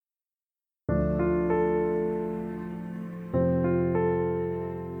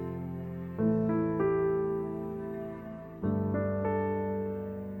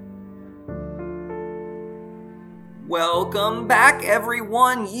Welcome back,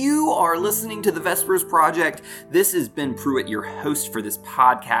 everyone. You are listening to the Vespers Project. This is Ben Pruitt, your host for this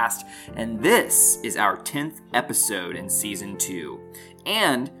podcast, and this is our 10th episode in Season 2.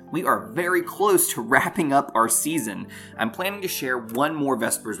 And we are very close to wrapping up our season. I'm planning to share one more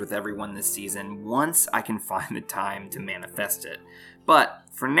Vespers with everyone this season once I can find the time to manifest it. But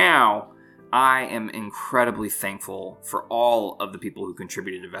for now, I am incredibly thankful for all of the people who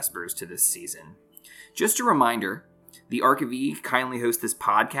contributed to Vespers to this season. Just a reminder, the Ark of E kindly hosts this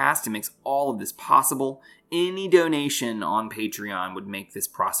podcast and makes all of this possible. Any donation on Patreon would make this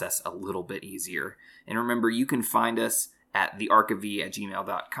process a little bit easier. And remember, you can find us at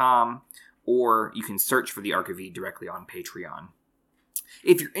thearkofE@gmail.com, or you can search for the Ark of E directly on Patreon.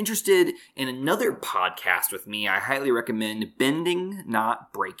 If you're interested in another podcast with me, I highly recommend Bending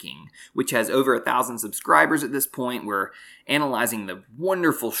Not Breaking, which has over 1,000 subscribers at this point. We're analyzing the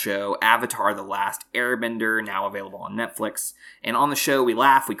wonderful show Avatar: The Last Airbender, now available on Netflix. And on the show, we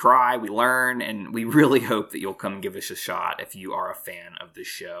laugh, we cry, we learn, and we really hope that you'll come give us a shot if you are a fan of the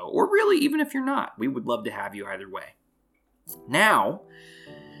show. Or really, even if you're not, we would love to have you either way. Now,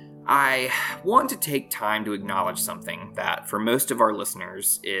 I want to take time to acknowledge something that, for most of our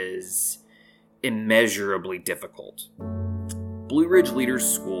listeners, is immeasurably difficult. Blue Ridge Leaders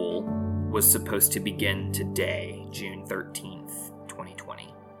School was supposed to begin today, June 13th,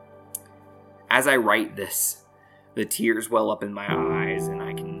 2020. As I write this, the tears well up in my eyes, and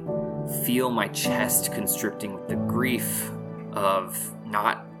I can feel my chest constricting with the grief of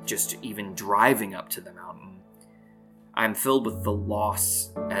not just even driving up to the mountain. I'm filled with the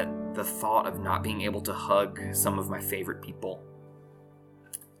loss at the thought of not being able to hug some of my favorite people.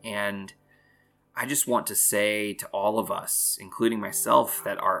 And I just want to say to all of us, including myself,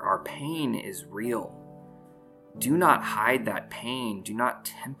 that our pain is real. Do not hide that pain. Do not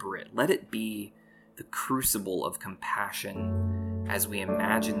temper it. Let it be the crucible of compassion as we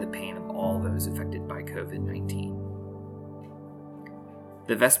imagine the pain of all those affected by COVID-19.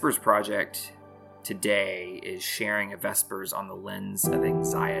 The Vespers Project today is sharing a Vespers on the lens of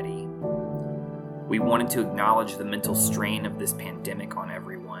anxiety. We wanted to acknowledge the mental strain of this pandemic on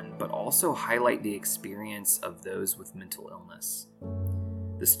everyone, but also highlight the experience of those with mental illness.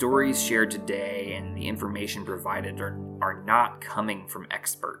 The stories shared today and the information provided are not coming from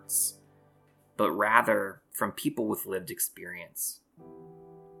experts, but rather from people with lived experience.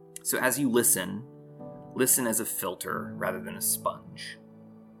 So as you listen as a filter rather than a sponge.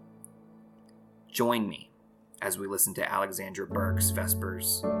 Join me as we listen to Alexandra Burke's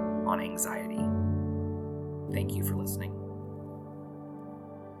Vespers on anxiety. Thank you for listening.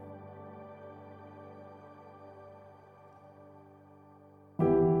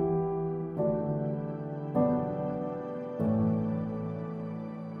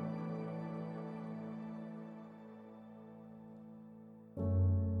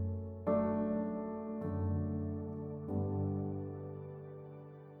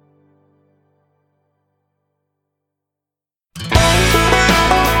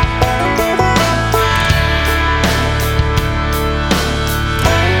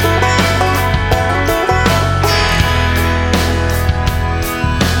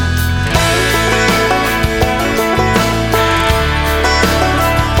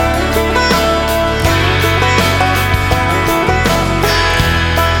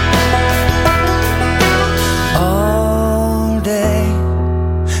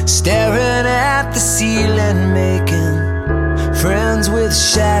 Staring at the ceiling, making friends with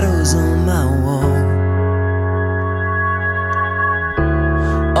shadows on my wall.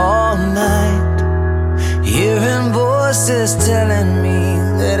 All night, hearing voices telling me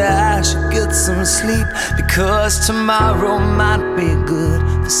that I should get some sleep, because tomorrow might be good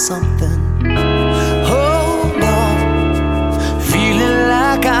for something. Hold on, feeling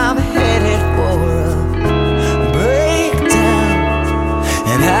like I'm headed for a breakdown,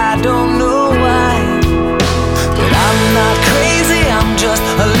 and I don't know why, but I'm not crazy, I'm just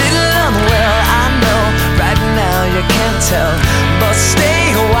a little unwell. I know right now you can't tell, but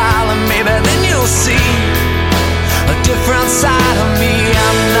stay a while and maybe then you'll see a different side of me.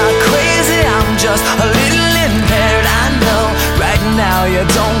 I'm not crazy, I'm just a little impaired. I know right now you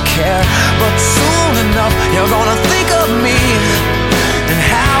don't care, but soon enough you're gonna think of me and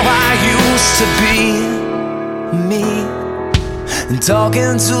how I used to be me. And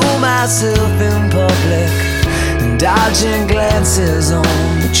talking to myself in public and dodging glances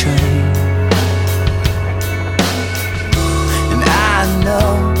on the train. And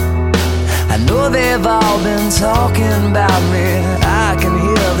I know they've all been talking about me. I can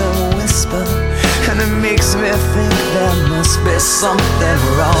hear them whisper, and it makes me think there must be something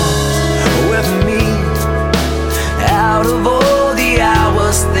wrong with me. out of all the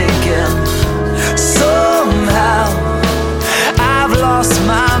hours thinking. Somehow I've lost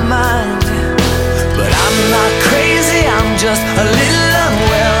my mind, but I'm not crazy, I'm just a little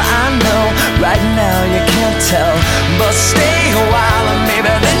unwell. I know right now you can't tell, but stay a while and maybe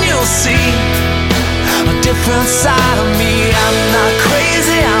then you'll see a different side of me. I'm not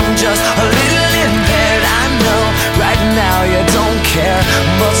crazy, I'm just a little impaired. I know right now you don't care,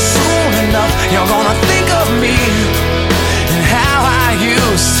 but soon enough you're gonna think of me and how I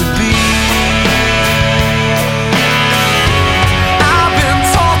used to be. I've been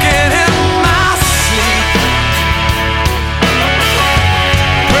talking in my sleep,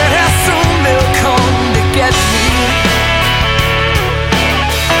 pretty soon they'll come to get me.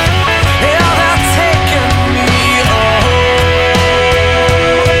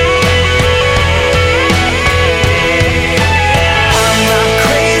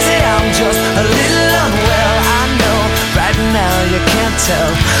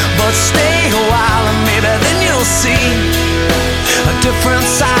 But stay a while and maybe then you'll see a different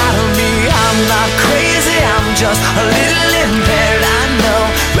side of me. I'm not crazy, I'm just a little impaired. I know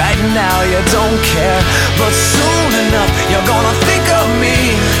right now you don't care, but soon enough you're gonna think of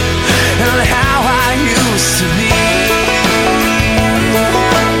me and how I used to be.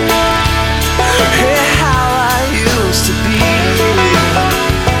 Yeah, how I used to be.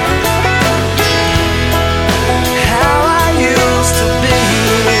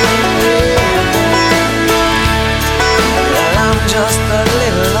 Just a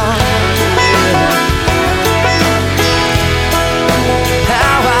little longer,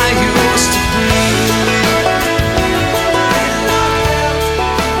 how I used to be,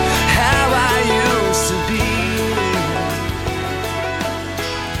 how I used to be.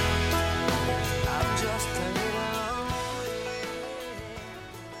 I'm just a little.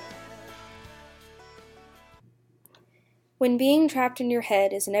 When being trapped in your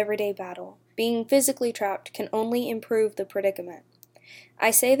head is an everyday battle, being physically trapped can only improve the predicament.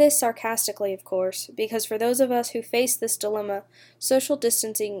 I say this sarcastically, of course, because for those of us who face this dilemma, social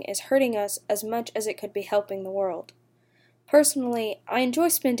distancing is hurting us as much as it could be helping the world. Personally, I enjoy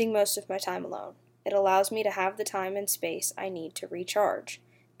spending most of my time alone. It allows me to have the time and space I need to recharge,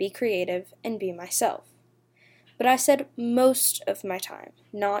 be creative, and be myself. But I said most of my time,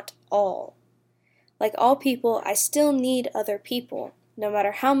 not all. Like all people, I still need other people. No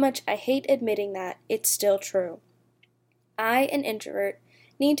matter how much I hate admitting that, it's still true. I, an introvert,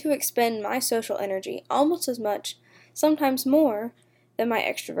 need to expend my social energy almost as much, sometimes more, than my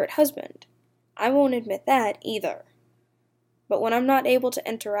extrovert husband. I won't admit that either. But when I'm not able to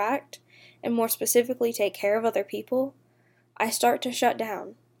interact, and more specifically take care of other people, I start to shut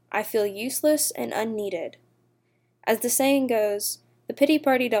down. I feel useless and unneeded. As the saying goes, the pity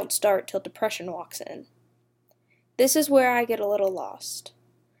party don't start till depression walks in. This is where I get a little lost.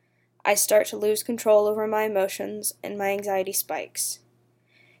 I start to lose control over my emotions and my anxiety spikes.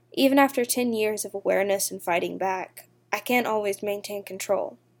 Even after 10 years of awareness and fighting back, I can't always maintain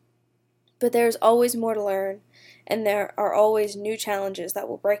control. But there's always more to learn, and there are always new challenges that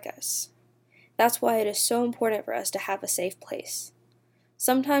will break us. That's why it is so important for us to have a safe place.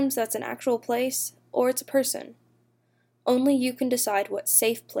 Sometimes that's an actual place, or it's a person. Only you can decide what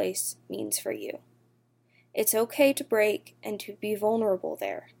safe place means for you. It's okay to break and to be vulnerable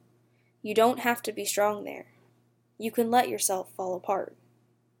there. You don't have to be strong there. You can let yourself fall apart.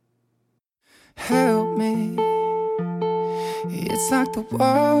 Help me. It's like the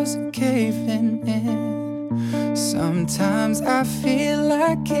walls are caving in. Sometimes I feel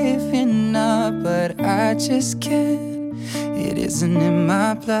like giving up, but I just can't. It isn't in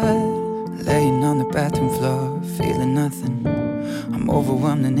my blood. Laying on the bathroom floor, feeling nothing. I'm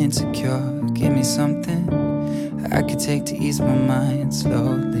overwhelmed and insecure. Give me something I could take to ease my mind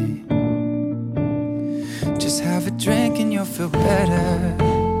slowly. Just have a drink and you'll feel better.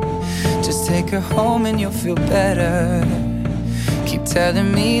 Just take her home and you'll feel better. Keep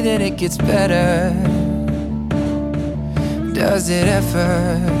telling me that it gets better. Does it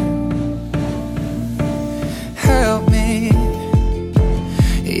ever? Help me.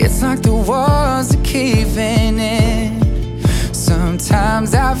 It's like the walls are caving in.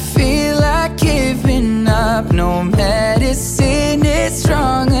 Sometimes I feel like giving up. No medicine is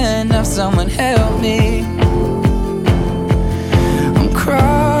strong enough. Someone help me. I'm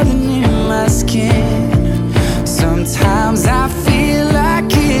crawling in my skin. Sometimes I feel like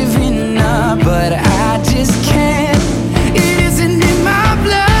giving up, but I just can't. It isn't in my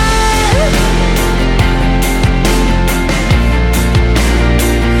blood.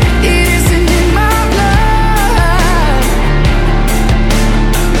 It isn't in my blood.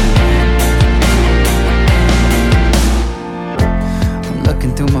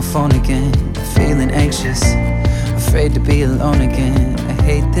 through my phone again, feeling anxious, afraid to be alone again. I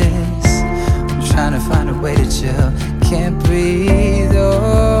hate this, I'm trying to find a way to chill. Can't breathe,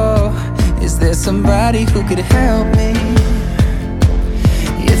 oh, is there somebody who could help me?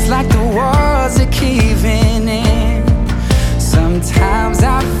 It's like the walls are caving in. Sometimes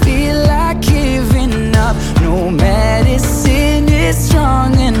I feel like giving up. No medicine is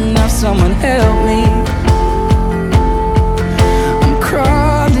strong enough. Someone help me. I'm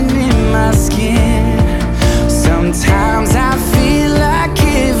crawling in my skin. Sometimes I feel like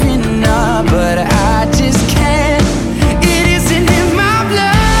giving up, but I just can't. It isn't in my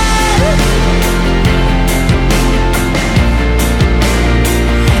blood.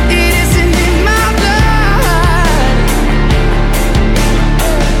 It isn't in my blood.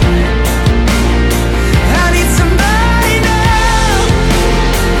 I need somebody now.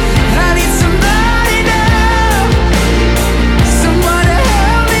 I need somebody now. Someone to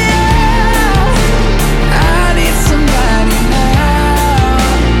help me out. I need somebody now.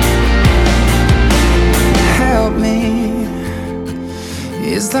 Help me.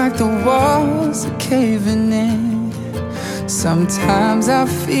 It's like the walls are caving in. Sometimes I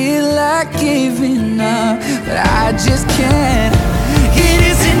feel like giving up, but I just can't. It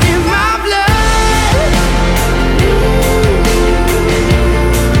isn't in my blood.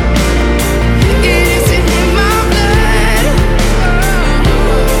 It isn't in my blood.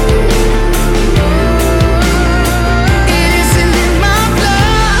 It isn't in my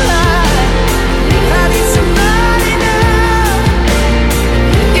blood. I need somebody now.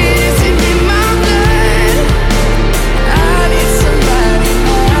 It isn't in my blood. I need somebody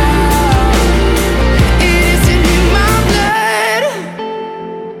now. It isn't in my blood.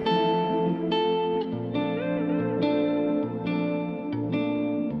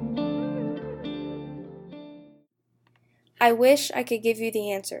 I wish I could give you the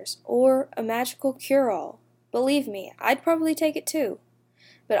answers, or a magical cure-all. Believe me, I'd probably take it too.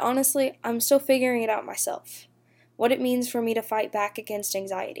 But honestly, I'm still figuring it out myself. What it means for me to fight back against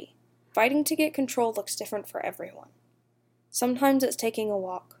anxiety. Fighting to get control looks different for everyone. Sometimes it's taking a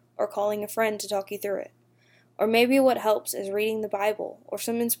walk, or calling a friend to talk you through it. Or maybe what helps is reading the Bible, or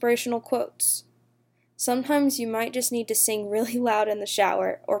some inspirational quotes. Sometimes you might just need to sing really loud in the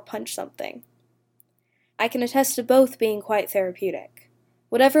shower, or punch something. I can attest to both being quite therapeutic.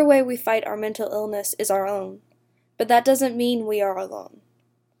 Whatever way we fight our mental illness is our own, but that doesn't mean we are alone.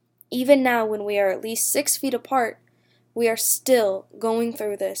 Even now, when we are at least 6 feet apart, we are still going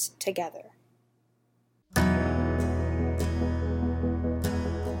through this together.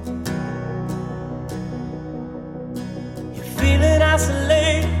 You're feeling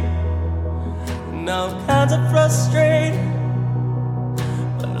isolated, and all kinds of frustrated.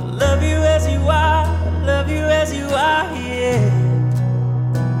 But I love you as you are, I love you as you are, yeah.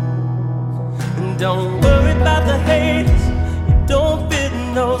 And don't worry about the haters, you don't fit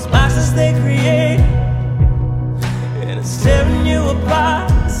in those boxes they create. And it's tearing you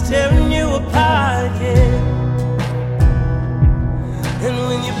apart, it's tearing you apart, yeah. And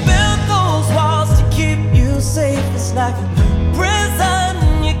when you build those walls to keep you safe, it's like a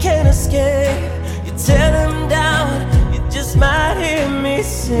prison you can't escape. You tear them down, you just might hear me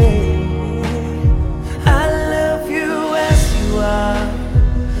say, I love you as you are,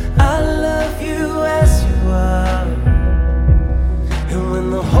 I love you as you are. And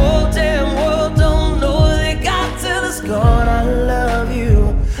when the whole damn world don't know they got till it's gone, I love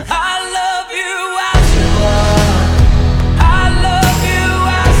you, I love you as you are, I love you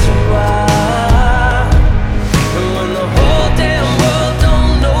as you are. And when the whole damn world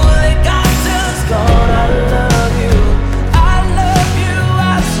don't know they got till it's gone, I love you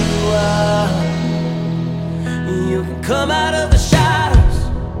as you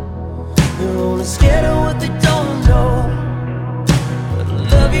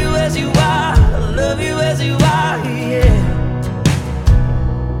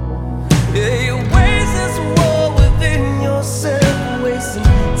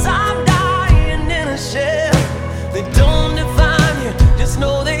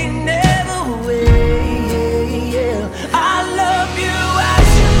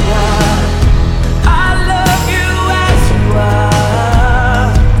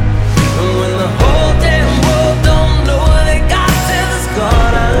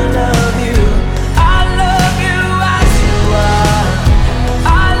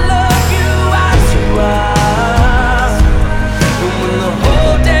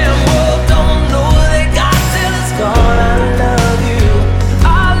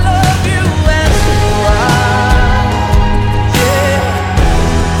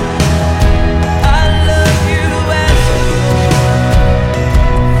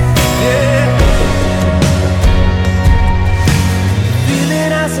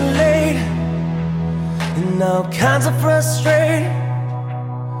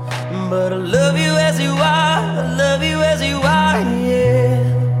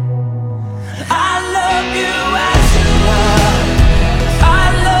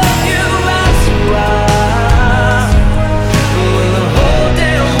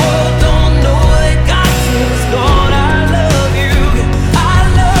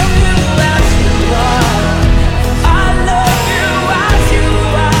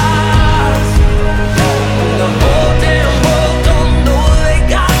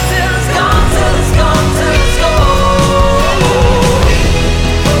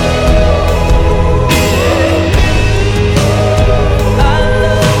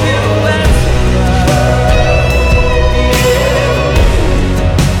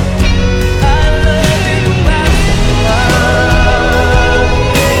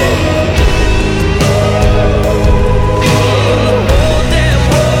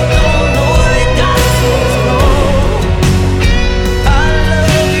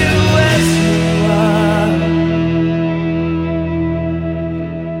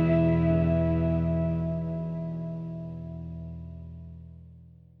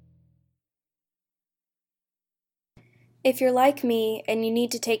If you're like me and you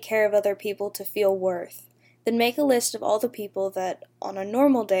need to take care of other people to feel worth, then make a list of all the people that, on a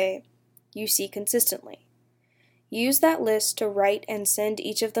normal day, you see consistently. Use that list to write and send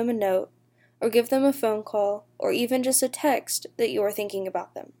each of them a note, or give them a phone call, or even just a text that you are thinking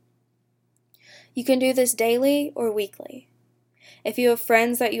about them. You can do this daily or weekly. If you have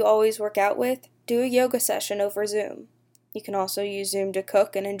friends that you always work out with, do a yoga session over Zoom. You can also use Zoom to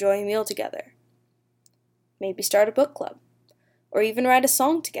cook and enjoy a meal together. Maybe start a book club, or even write a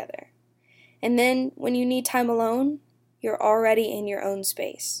song together. And then, when you need time alone, you're already in your own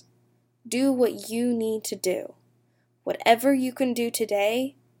space. Do what you need to do. Whatever you can do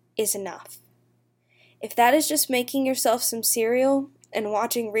today is enough. If that is just making yourself some cereal and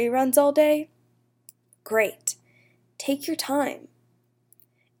watching reruns all day, great. Take your time.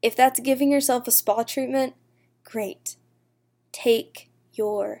 If that's giving yourself a spa treatment, great. Take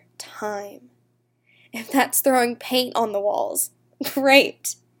your time. If that's throwing paint on the walls,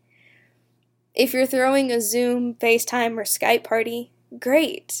 great. If you're throwing a Zoom, FaceTime, or Skype party,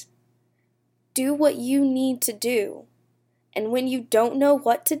 great. Do what you need to do. And when you don't know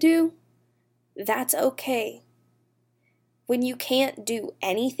what to do, that's okay. When you can't do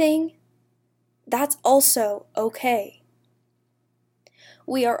anything, that's also okay.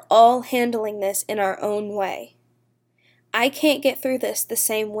 We are all handling this in our own way. I can't get through this the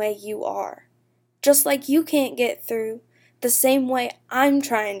same way you are. Just like you can't get through the same way I'm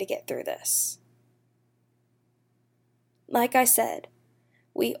trying to get through this. Like I said,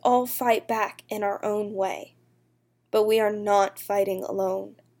 we all fight back in our own way, but we are not fighting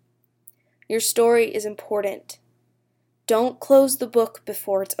alone. Your story is important. Don't close the book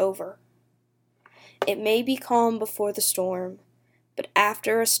before it's over. It may be calm before the storm, but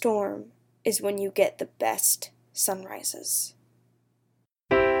after a storm is when you get the best sunrises.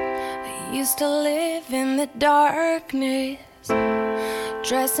 I used to live in the darkness,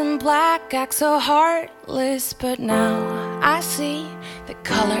 dress in black, act so heartless, but now I see that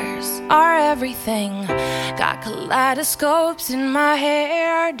colors are everything. Got kaleidoscopes in my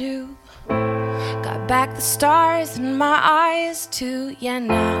hairdo, got back the stars in my eyes too. Yeah,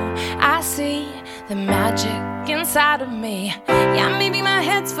 now I see the magic inside of me. Yeah, maybe my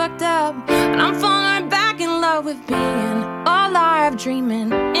head's fucked up, but I'm falling back in love with being alive,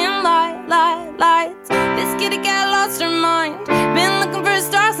 dreaming in lights. This kitty got lost her mind, been looking for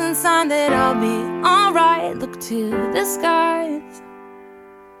stars and sign that I'll be alright. Look to the skies,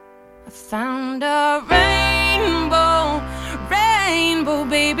 I found a rainbow,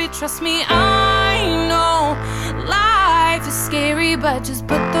 baby, trust me, I know life is scary, but just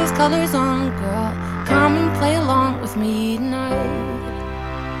put those colors on, girl. Come and play along with me tonight.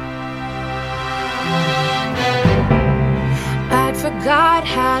 I'd forgot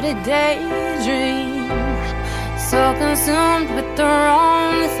how to daydream, so consumed with the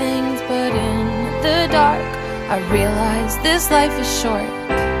wrong things, but in the dark I realized this life is short,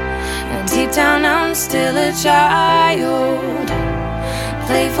 and deep down I'm still a child.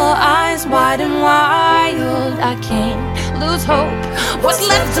 Playful eyes wide and wild, I can't lose hope. What's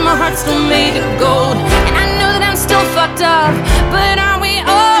left of my heart still made of gold, and I know that I'm still fucked up, but aren't we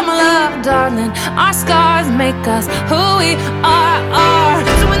all, my love, darling? Our scars make us who we are.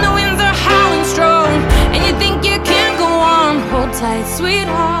 So when the winds are howling strong and you think you can't go on, hold tight,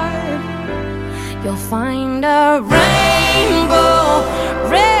 sweetheart. You'll find a rainbow,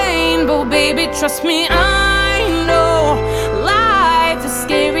 baby, trust me, I know life is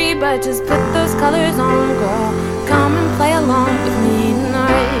scary, but just put those colors on, girl. Come and play along with me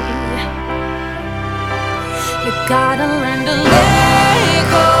tonight. You gotta learn to let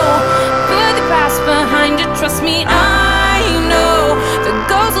go, put the past behind you, trust me, I know the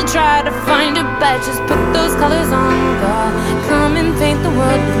ghosts will try to find you, but just put those colors on, girl. Come and paint the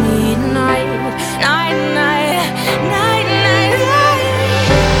world with me tonight. Night, night, night, night, night.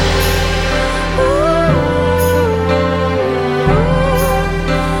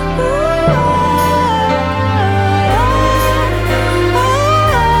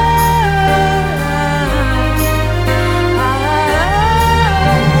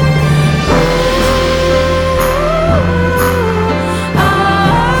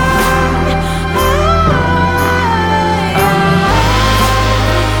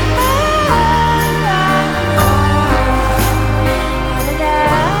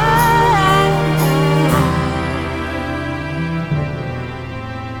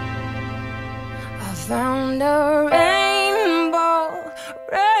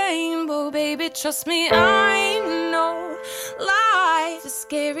 Trust me, I know life is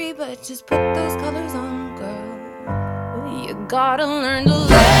scary, but just put those colors on, girl. You gotta learn to let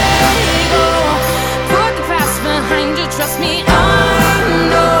go, put the past behind behind you. Trust me, I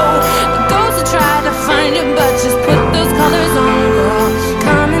know the ghosts will try to find you, but just put those colors on, girl.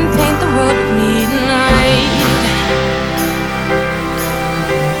 Come and paint the world with me tonight.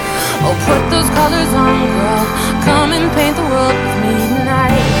 Oh, put those colors on, girl. Come and paint the world with me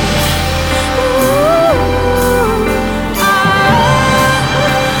tonight. Ooh,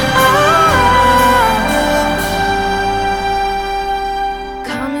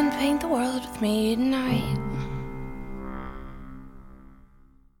 come and paint the world with me tonight.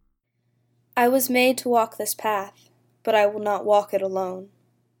 I was made to walk this path, but I will not walk it alone.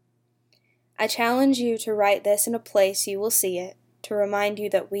 I challenge you to write this in a place you will see it, to remind you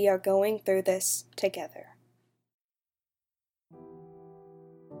that we are going through this together.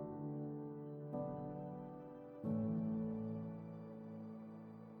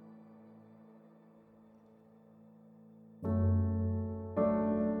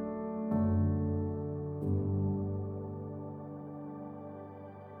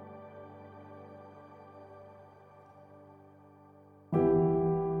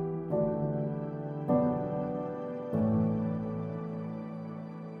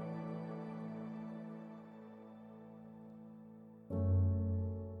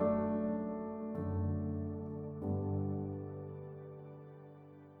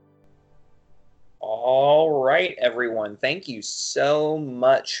 All right, everyone. Thank you so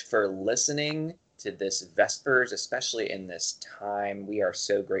much for listening to this Vespers, especially in this time. We are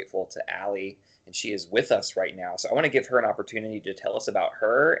so grateful to Allie, and she is with us right now. So I want to give her an opportunity to tell us about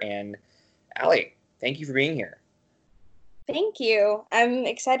her. And Allie, thank you for being here. Thank you. I'm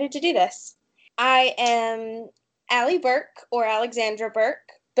excited to do this. I am Allie Burke, or Alexandra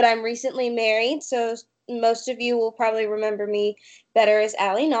Burke, but I'm recently married, so most of you will probably remember me better as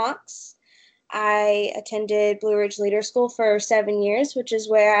Allie Knox. I attended Blue Ridge Leader School for 7 years, which is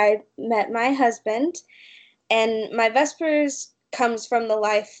where I met my husband. And my Vespers comes from the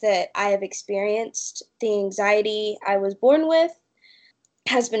life that I have experienced. The anxiety I was born with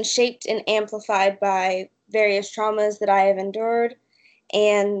has been shaped and amplified by various traumas that I have endured.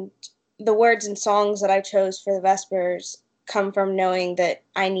 And the words and songs that I chose for the Vespers come from knowing that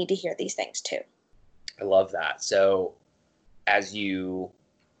I need to hear these things too. I love that. So as you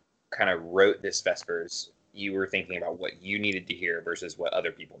kind of wrote this Vespers, you were thinking about what you needed to hear versus what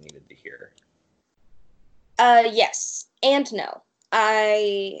other people needed to hear. Yes and no.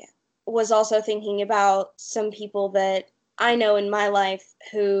 I was also thinking about some people that I know in my life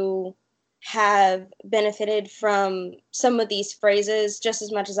who have benefited from some of these phrases just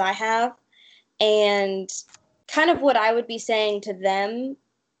as much as I have, and kind of what I would be saying to them,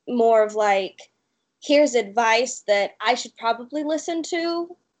 more of like, here's advice that I should probably listen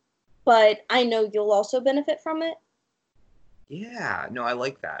to, but I know you'll also benefit from it. Yeah, no, I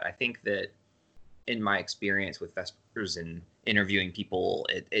like that. I think that in my experience with Vespers and interviewing people,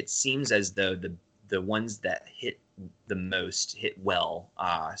 it seems as though the ones that hit the most, hit well,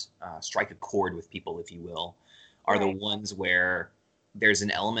 strike a chord with people, if you will, are Right. the ones where there's an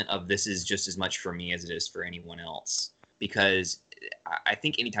element of this is just as much for me as it is for anyone else. Because I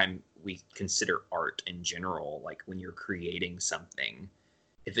think anytime we consider art in general, like when you're creating something,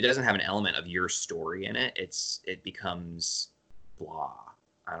 if it doesn't have an element of your story in it, it becomes blah,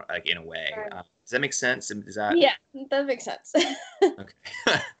 like in a way. Right. Does that make sense? Is that Yeah, that makes sense.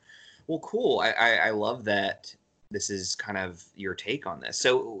 okay? Well, cool. I love that this is kind of your take on this.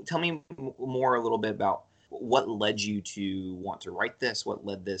 So tell me more a little bit about what led you to want to write this. What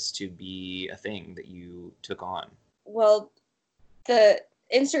led this to be a thing that you took on? Well, the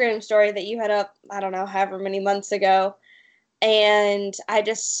Instagram story that you had up, I don't know, however many months ago, and I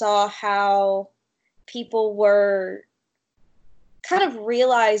just saw how people were kind of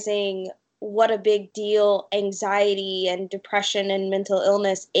realizing what a big deal anxiety and depression and mental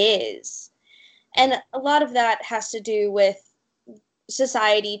illness is. And a lot of that has to do with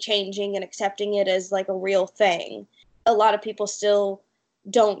society changing and accepting it as like a real thing. A lot of people still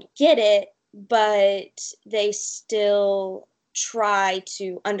don't get it, but they still try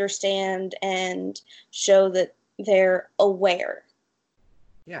to understand and show that they're aware.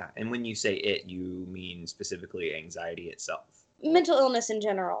 Yeah, and when you say it, you mean specifically anxiety itself. Mental illness in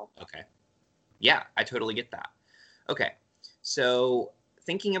general. Okay. Yeah, I totally get that. Okay, so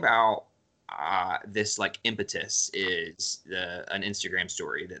thinking about this like impetus is an Instagram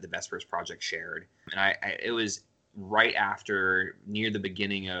story that the Vespers Project shared, and it was right after near the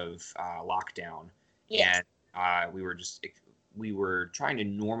beginning of lockdown, Yes. and we were trying to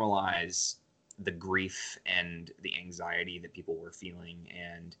normalize the grief and the anxiety that people were feeling,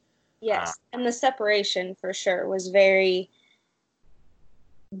 and Yes. And the separation for sure was very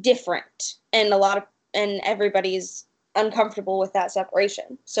different. And a lot of and everybody's uncomfortable with that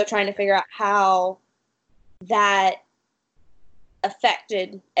separation. So trying to figure out how that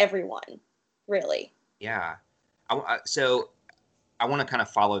affected everyone, really. Yeah. So I want to kind of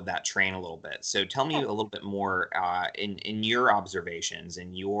follow that train a little bit. So tell me a little bit more in your observations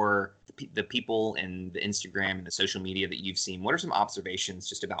and the people and the Instagram and the social media that you've seen. What are some observations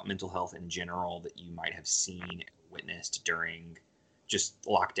just about mental health in general that you might have seen, witnessed during just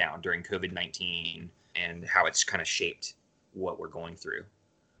lockdown, during COVID-19, and how it's kind of shaped what we're going through?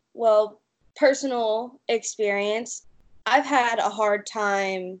 Well, personal experience, I've had a hard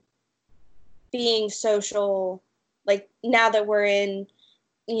time being social, like now that we're in,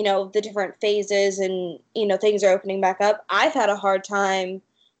 the different phases and, things are opening back up. I've had a hard time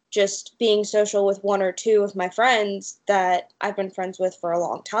just being social with one or two of my friends that I've been friends with for a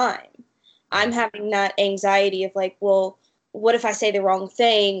long time. I'm having that anxiety of like, well, what if I say the wrong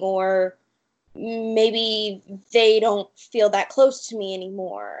thing, or maybe they don't feel that close to me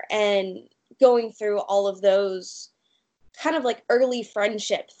anymore, and going through all of those kind of like early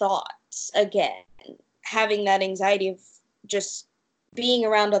friendship thoughts again, having that anxiety of just being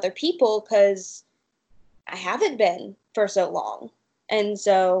around other people because I haven't been for so long. And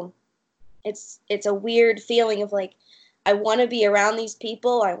so it's a weird feeling of like, I want to be around these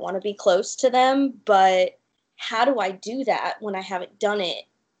people, I want to be close to them, but how do I do that when I haven't done it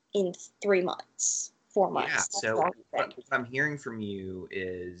in 3 months, 4 months? Yeah, so what I'm hearing from you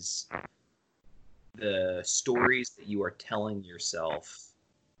is the stories that you are telling yourself,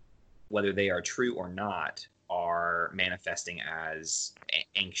 whether they are true or not, are manifesting as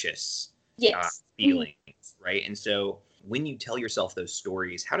anxious feelings, right? And so when you tell yourself those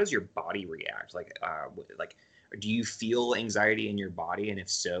stories, how does your body react? Like, do you feel anxiety in your body? And if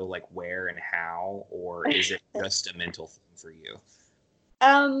so, like where and how, or is it just a mental thing for you?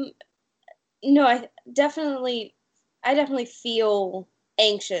 No, I definitely feel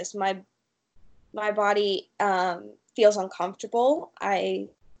anxious. My body feels uncomfortable. I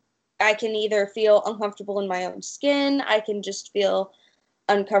can either feel uncomfortable in my own skin. I can just feel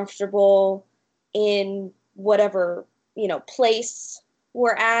uncomfortable in whatever, place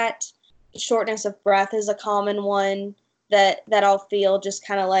we're at. Shortness of breath is a common one that I'll feel, just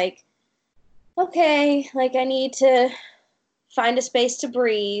kind of like, okay, like I need to find a space to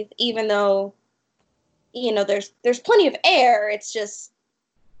breathe, even though, there's plenty of air. It's just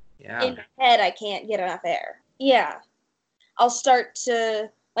in my head, I can't get enough air. Yeah. I'll start to,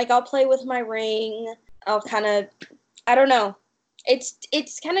 like, I'll play with my ring. I'll kind of, I don't know.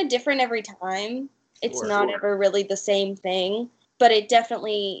 It's kind of different every time. It's not ever really the same thing, but it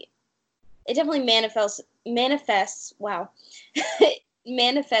definitely manifests, wow. It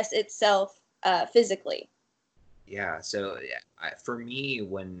manifests itself physically. Yeah, so for me,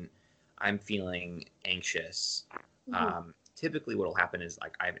 when I'm feeling anxious, typically what will happen is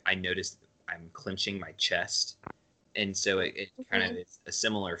like I notice I'm clenching my chest, and so it kind of is a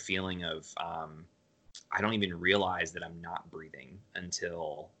similar feeling of I don't even realize that I'm not breathing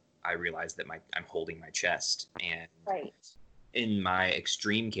until I realize that I'm holding my chest. And in my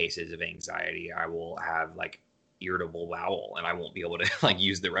extreme cases of anxiety, I will have like irritable bowel, and I won't be able to like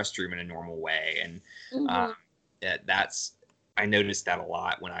use the restroom in a normal way. And I noticed that a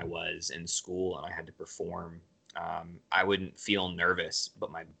lot when I was in school and I had to perform. I wouldn't feel nervous,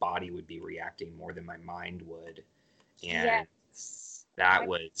 but my body would be reacting more than my mind would. And that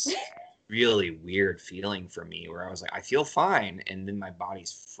was really weird feeling for me, where I was like, I feel fine, and then my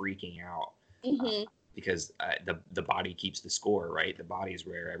body's freaking out because the body keeps the score, right? The body's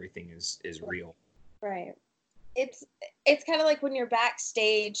where everything is real. Right. It's kind of like when you're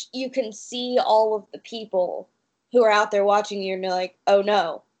backstage, you can see all of the people who are out there watching you, and you're like, oh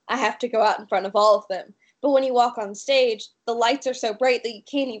no, I have to go out in front of all of them. But when you walk on stage, the lights are so bright that you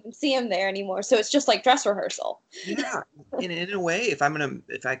can't even see them there anymore. So it's just like dress rehearsal. Yeah, and in a way, if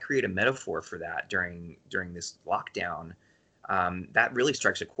I create a metaphor for that during this lockdown, that really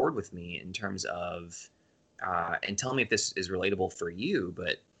strikes a chord with me in terms of, and tell me if this is relatable for you,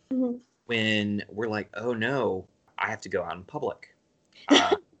 but when we're like, oh no, I have to go out in public.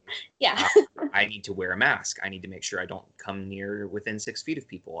 I need to wear a mask. I need to make sure I don't come near within 6 feet of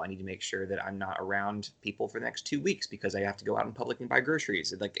people. I need to make sure that I'm not around people for the next 2 weeks because I have to go out in public and buy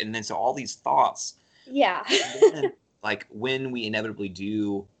groceries. And then so all these thoughts. Yeah. Then, like when we inevitably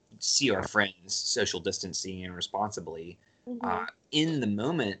do see our friends social distancing and responsibly, in the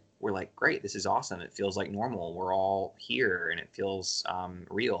moment, we're like, great, this is awesome. It feels like normal. We're all here and it feels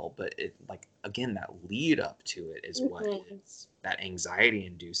real. But it, like, again, that lead up to it is what is that anxiety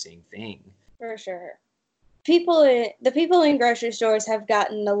inducing thing. For sure. The people in grocery stores have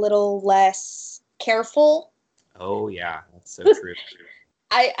gotten a little less careful. Oh, yeah. That's so true.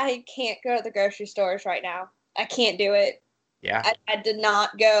 I can't go to the grocery stores right now. I can't do it. Yeah. I did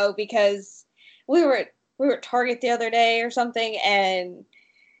not go because we were at Target the other day or something, and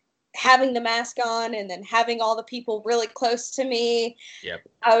having the mask on and then having all the people really close to me. Yep.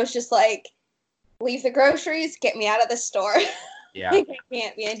 I was just like, leave the groceries, get me out of this store. Yeah. I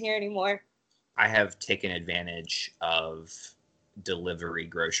can't be in here anymore. I have taken advantage of delivery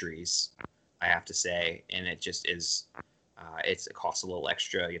groceries, I have to say, and it just is. It costs a little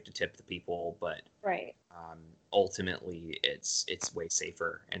extra. You have to tip the people, but Right. Ultimately, it's way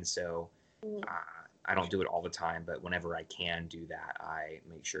safer. And so, I don't do it all the time, but whenever I can do that, I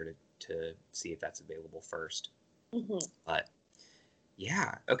make sure to see if that's available first. Mm-hmm. But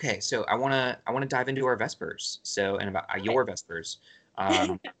yeah, okay. So I wanna dive into our Vespers. So and about your Vespers.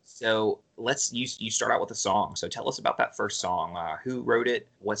 So you start out with a song. So tell us about that first song. Who wrote it?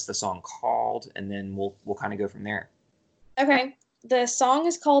 What's the song called? And then we'll kind of go from there. Okay. The song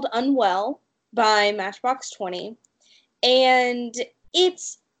is called Unwell by Matchbox 20. And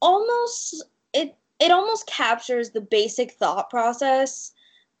it's almost it almost captures the basic thought process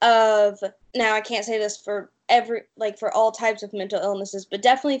of, now I can't say this for for all types of mental illnesses, but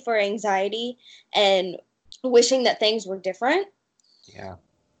definitely for anxiety and wishing that things were different. Yeah.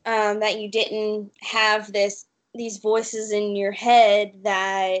 That you didn't have these voices in your head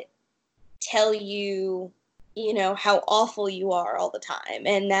that tell you, how awful you are all the time,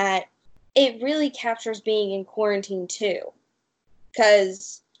 and that it really captures being in quarantine too.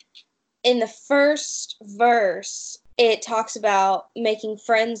 Because in the first verse, it talks about making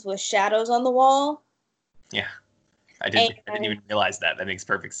friends with shadows on the wall. Yeah. I didn't even realize that. That makes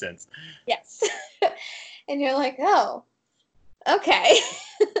perfect sense. Yes. And you're like, oh, okay.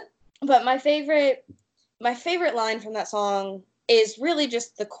 But my favorite line from that song is really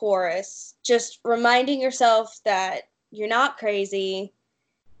just the chorus, just reminding yourself that you're not crazy.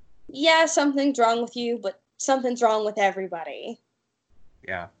 Yeah, something's wrong with you, but something's wrong with everybody.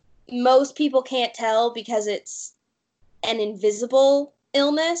 Yeah. Most people can't tell because it's an invisible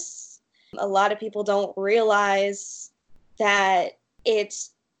illness. A lot of people don't realize that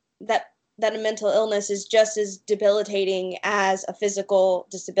that a mental illness is just as debilitating as a physical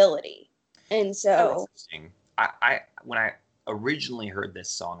disability. And so, interesting. I when I originally heard this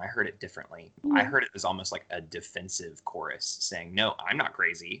song, I heard it differently. I heard it as almost like a defensive chorus saying, "No, I'm not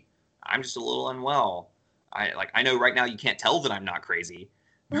crazy. I'm just a little unwell. I know right now you can't tell that I'm not crazy,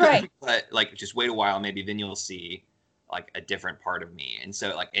 right. but like just wait a while, maybe then you'll see like a different part of me." And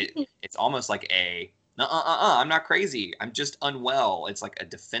so like it's almost like I'm not crazy. I'm just unwell. It's like a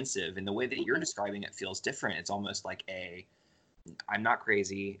defensive, and the way that you're describing it feels different. It's almost like I'm not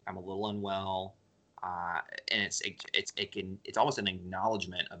crazy. I'm a little unwell, and it's almost an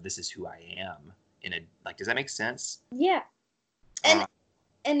acknowledgement of this is who I am. Does that make sense? Yeah.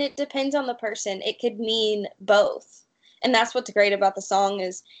 And it depends on the person. It could mean both. And that's what's great about the song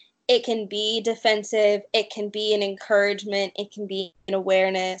is it can be defensive, it can be an encouragement, it can be an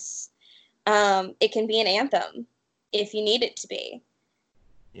awareness. It can be an anthem if you need it to be.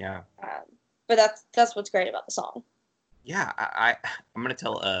 Yeah. But that's what's great about the song. Yeah, I'm gonna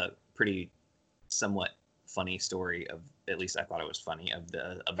tell a pretty somewhat funny story of, at least I thought it was funny,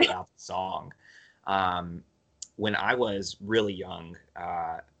 about the song. When I was really young,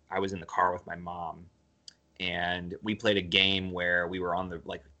 I was in the car with my mom, and we played a game where we were on the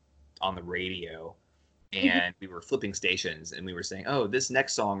radio, and we were flipping stations, and we were saying, "Oh, this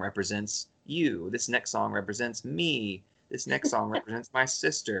next song represents you. This next song represents me. This next song represents my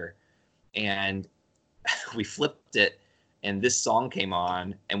sister," and we flipped it. And this song came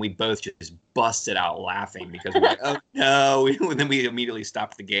on, and we both just busted out laughing because we were like, "Oh no!" And then we immediately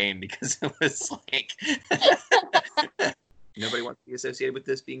stopped the game because it was like nobody wants to be associated with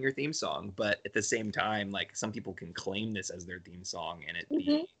this being your theme song. But at the same time, like some people can claim this as their theme song, and it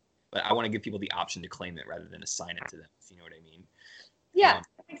be. But I want to give people the option to claim it rather than assign it to them. If you know what I mean? Yeah,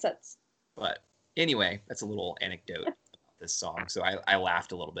 that makes sense. But anyway, that's a little anecdote about this song. So I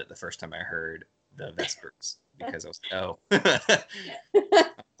laughed a little bit the first time I heard the Vespers because I was like, oh,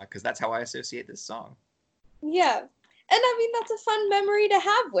 because that's how I associate this song. Yeah, and I mean that's a fun memory to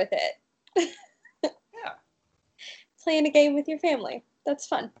have with it. Yeah, playing a game with your family, that's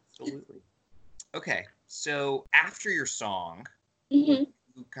fun. Absolutely. Okay, so after your song, you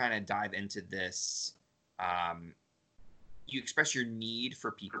kind of dive into this. You express your need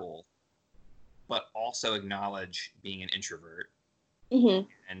for people, but also acknowledge being an introvert.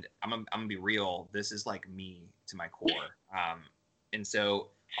 And I'm gonna be real. This is like me to my core. And so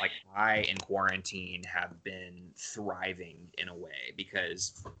like I in quarantine have been thriving in a way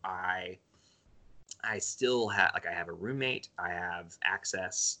because I I still have, like, I have a roommate. I have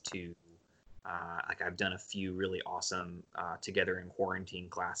access to, like, I've done a few really awesome together in quarantine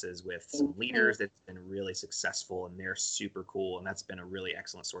classes with some leaders that's been really successful, and they're super cool. And that's been a really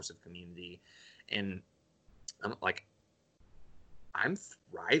excellent source of community. And I'm like, I'm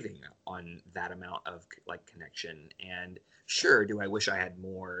thriving on that amount of like connection. And sure, do I wish I had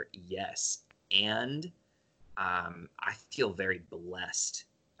more? Yes. And I feel very blessed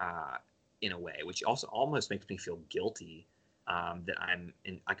in a way, which also almost makes me feel guilty that I'm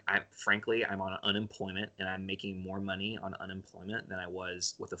in. Like, I'm on unemployment, and I'm making more money on unemployment than I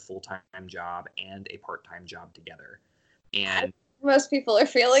was with a full-time job and a part-time job together. And most people are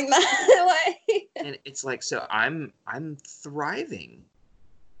feeling that way. and it's like, so I'm thriving,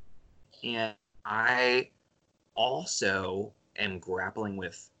 and I also am grappling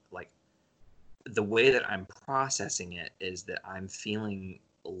with, like, the way that I'm processing it is that I'm feeling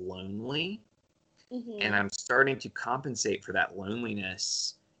lonely, and I'm starting to compensate for that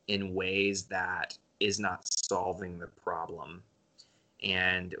loneliness in ways that is not solving the problem.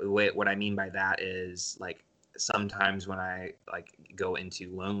 And what I mean by that is, like, sometimes when I like go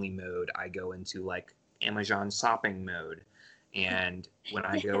into lonely mode, I go into like Amazon shopping mode, and when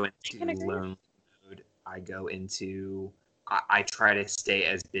I go into lonely mode, I go into I try to stay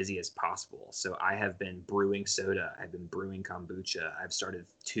as busy as possible. So I have been brewing soda. I've been brewing kombucha. I've started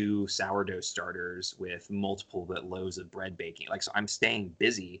 2 sourdough starters with multiple loaves of bread baking. Like, so I'm staying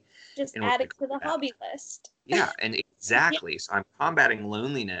busy. Just add it to the hobby list. Yeah, and exactly. So I'm combating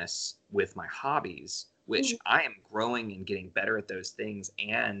loneliness with my hobbies, which I am growing and getting better at those things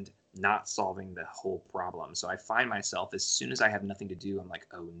and not solving the whole problem. So I find myself, as soon as I have nothing to do, I'm like,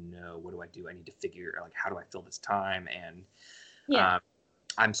 oh no, what do I do? I need to figure, like, how do I fill this time? And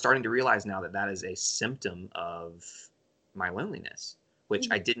I'm starting to realize now that that is a symptom of my loneliness, which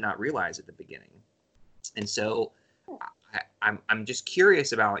I did not realize at the beginning. And so I'm just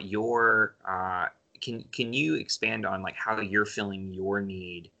curious about your, can you expand on, like, how you're feeling your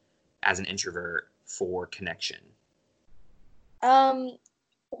need as an introvert for connection?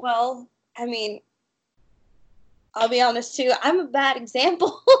 Well, I mean, I'll be honest too. I'm a bad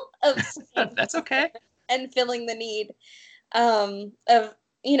example of That's okay. And feeling the need of,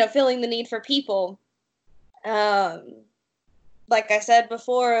 feeling the need for people. Like I said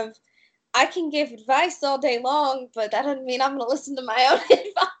before, I can give advice all day long, but that doesn't mean I'm going to listen to my own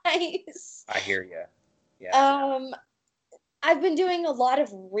advice. I hear you. Yeah. I've been doing a lot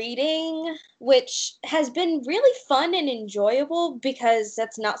of reading, which has been really fun and enjoyable because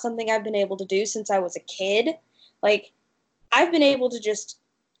that's not something I've been able to do since I was a kid. Like, I've been able to just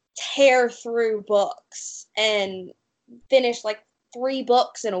tear through books and finish like 3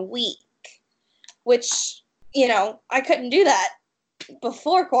 books in a week, which, I couldn't do that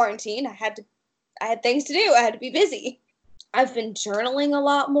before quarantine. I had things to do. I had to be busy. I've been journaling a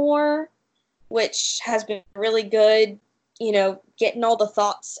lot more, which has been really good. Getting all the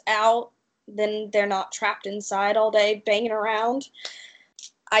thoughts out, then they're not trapped inside all day banging around.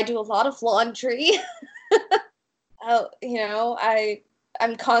 I do a lot of laundry.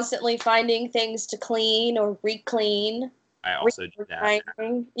 I'm constantly finding things to clean or re-clean. I also do that.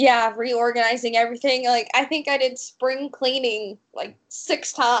 Yeah, reorganizing everything. Like, I think I did spring cleaning like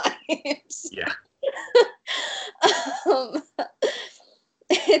 6 times. Yeah.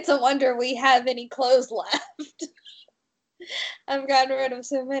 It's a wonder we have any clothes left. I've gotten rid of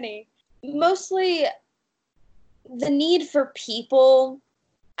so many. Mostly the need for people.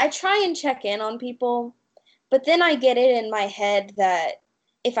 I try and check in on people, but then I get it in my head that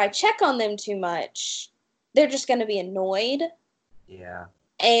if I check on them too much, they're just going to be annoyed. Yeah.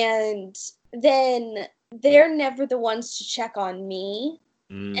 And then they're never the ones to check on me.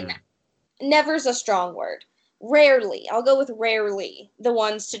 And never's a strong word. Rarely, I'll go with rarely, the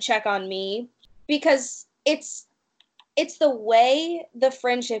ones to check on me, because it's the way the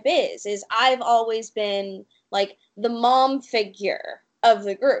friendship is I've always been like the mom figure of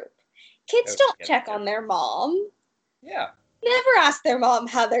the group. Kids don't check on their mom. Yeah. Never ask their mom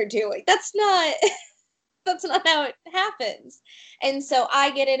how they're doing. That's not how it happens. And so I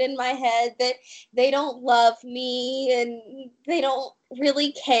get it in my head that they don't love me and they don't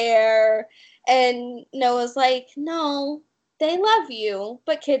really care. And Noah's like, no, they love you,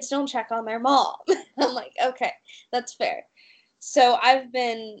 but kids don't check on their mom. I'm like, okay, that's fair. So I've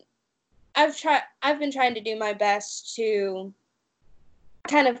been trying to do my best to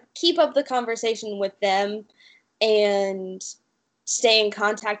kind of keep up the conversation with them and stay in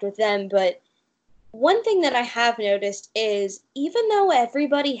contact with them. But one thing that I have noticed is even though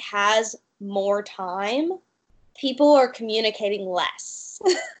everybody has more time, people are communicating less.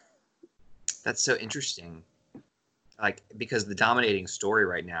 That's so interesting. Like, because the dominating story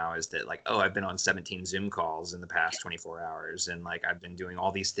right now is that, like, oh, I've been on 17 Zoom calls in the past 24 hours, and like I've been doing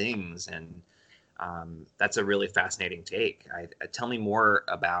all these things, and that's a really fascinating take. Tell me more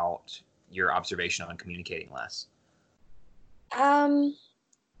about your observation on communicating less. I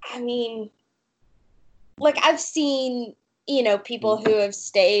mean, like I've seen, people who have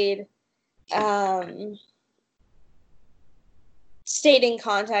stayed in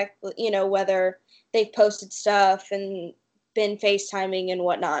contact, whether they've posted stuff and been FaceTiming and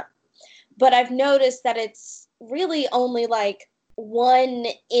whatnot. But I've noticed that it's really only like 1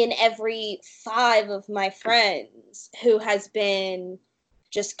 in every 5 of my friends who has been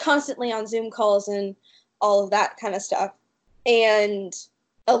just constantly on Zoom calls and all of that kind of stuff. And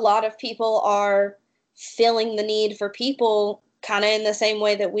a lot of people are feeling the need for people kind of in the same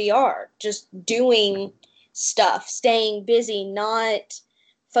way that we are, just doing stuff, staying busy, not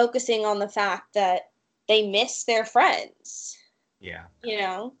focusing on the fact that they miss their friends. Yeah.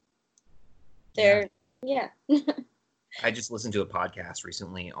 They're, yeah. I just listened to a podcast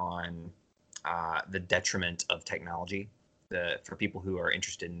recently on the detriment of technology. For people who are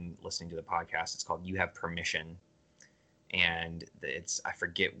interested in listening to the podcast, it's called You Have Permission. And I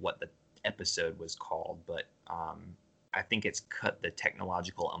forget what the episode was called, but I think it's Cut the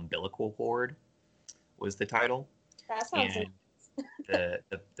Technological Umbilical Cord was the title. That sounds and the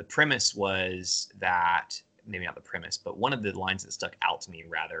premise was that, maybe not the premise, but one of the lines that stuck out to me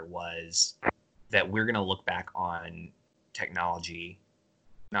rather was that we're going to look back on technology,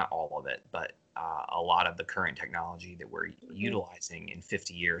 not all of it, but a lot of the current technology that we're utilizing in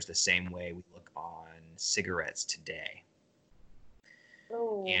 50 years the same way we look on cigarettes today.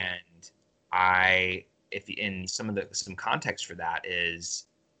 Oh. And if in some context for that is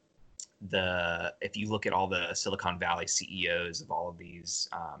if you look at all the Silicon Valley CEOs of all of these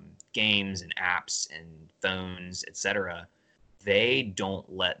games and apps and phones, etc., they don't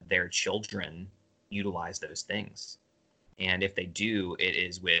let their children utilize those things. And if they do, it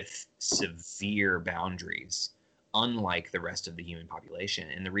is with severe boundaries, unlike the rest of the human population.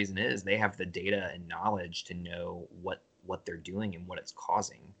 And the reason is they have the data and knowledge to know what they're doing and what it's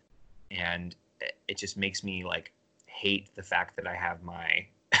causing. And it just makes me like hate the fact that I have my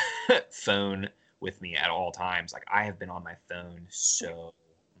phone with me at all times. Like, I have been on my phone so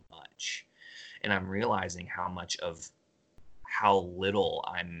much, and I'm realizing how little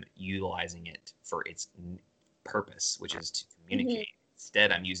I'm utilizing it for its purpose, which is to communicate.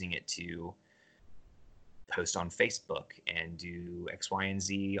 Instead, I'm using it to post on Facebook and do X, Y, and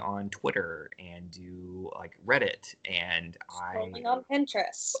Z on Twitter and do like Reddit, and scrolling on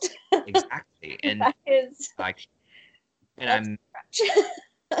Pinterest. Exactly. And that is like, and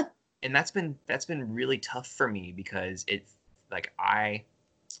and that's been really tough for me because it's like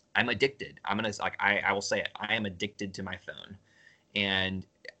I'm addicted. I will say it. I am addicted to my phone, and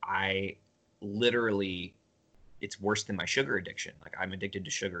I literally, it's worse than my sugar addiction. Like, I'm addicted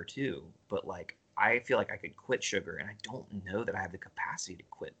to sugar too, but like I feel like I could quit sugar, and I don't know that I have the capacity to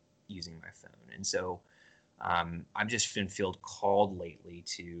quit using my phone. And so I've just been feel called lately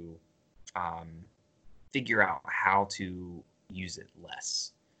to figure out how to use it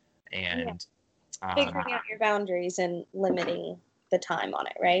less. And figuring out your boundaries and limiting the time on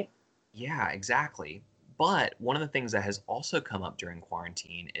it, right? Yeah, exactly. But one of the things that has also come up during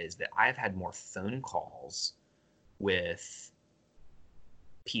quarantine is that I've had more phone calls with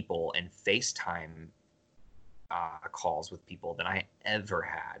people and FaceTime calls with people than I ever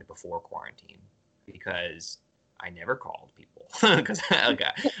had before quarantine, because I never called people because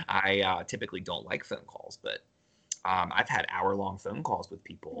I typically don't like phone calls, but I've had hour-long phone calls with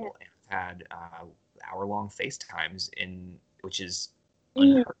people, and I've had hour-long FaceTimes, which is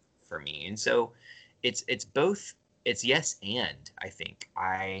unheard of for me. And so it's both. It's yes and. I think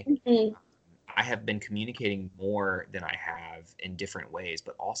I have been communicating more than I have in different ways,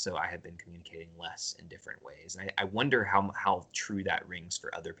 but also I have been communicating less in different ways. And I wonder how true that rings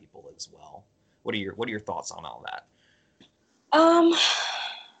for other people as well. What are your thoughts on all that? I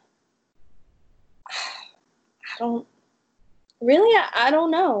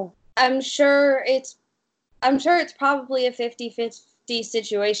don't know. I'm sure it's probably a 50-50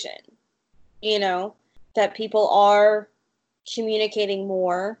 situation, that people are communicating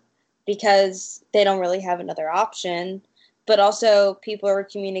more because they don't really have another option, but also people are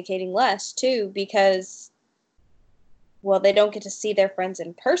communicating less too because, well, they don't get to see their friends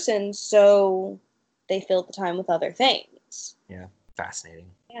in person, so they fill the time with other things. Yeah, fascinating.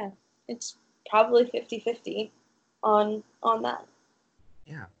 Yeah, it's probably 50-50 on that.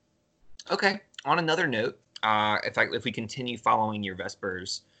 Yeah. Okay. On another note, if we continue following your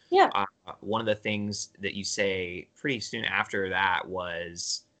Vespers Yeah. One of the things that you say pretty soon after that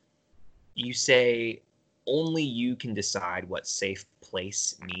was, you say only you can decide what safe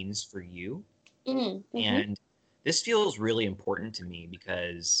place means for you. Mm-hmm. And this feels really important to me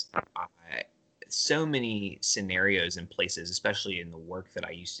because so many scenarios and places, especially in the work that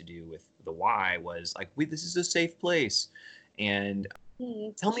I used to do with the Y, was like, this is a safe place. And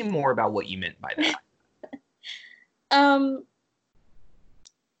tell me more about what you meant by that.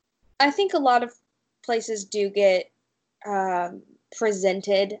 I think a lot of places do get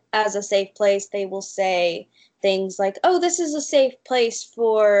presented as a safe place. They will say things like, oh, this is a safe place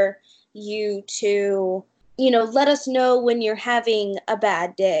for you to, let us know when you're having a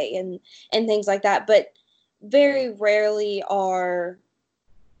bad day and things like that. But very rarely are,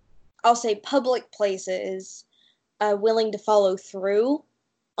 I'll say, public places willing to follow through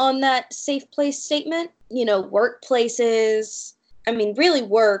on that safe place statement. Workplaces, I mean, really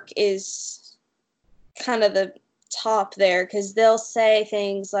work is kind of the top there, because they'll say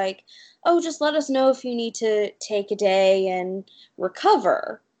things like, oh, just let us know if you need to take a day and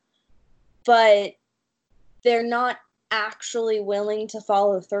recover. But they're not actually willing to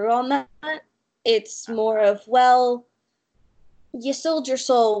follow through on that. It's more of, well, you sold your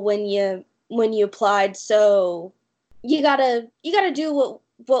soul when you applied, so you gotta do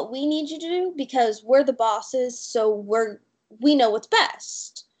what we need you to do, because we're the bosses, so we know what's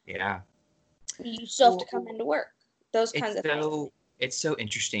best. Yeah. You still have to come into work. Those kinds of things. It's so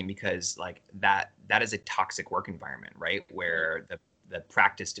interesting because like that is a toxic work environment, right? Where the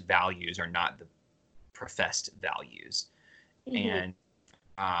practiced values are not the professed values. And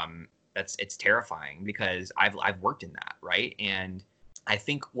it's terrifying because I've worked in that, right? And I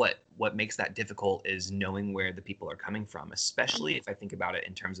think what makes that difficult is knowing where the people are coming from, especially if I think about it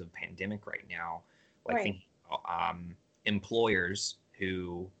in terms of pandemic right now. Like thinking about, employers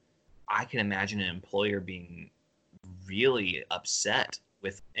who, I can imagine an employer being really upset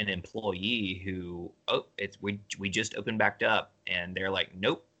with an employee who, we just opened back up, and they're like,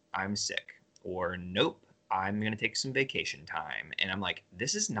 nope, I'm sick, or nope, I'm going to take some vacation time. And I'm like,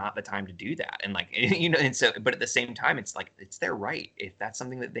 this is not the time to do that. And like, and so, but at the same time, it's like, it's their right if that's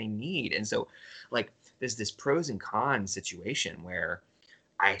something that they need. And so like, there's this pros and cons situation where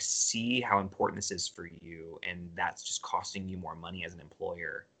I see how important this is for you, and that's just costing you more money as an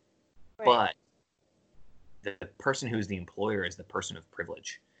employer. Right. But the person who's the employer is the person of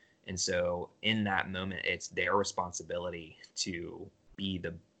privilege. And so in that moment, it's their responsibility to be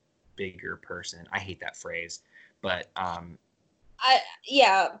the bigger person. I hate that phrase, but but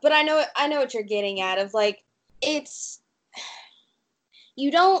I know what you're getting at, of like, it's,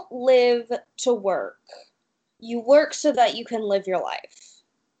 you don't live to work. You work so that you can live your life,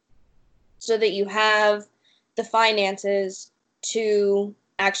 so that you have the finances to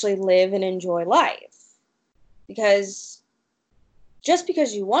actually live and enjoy life. Because just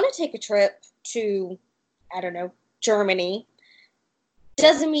because you want to take a trip to, I don't know, Germany,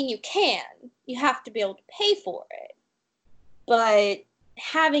 doesn't mean you can. You have to be able to pay for it. But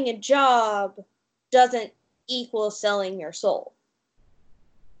having a job doesn't equal selling your soul.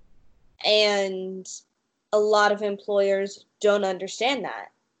 And a lot of employers don't understand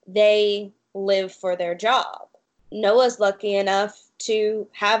that. They live for their job. Noah's lucky enough to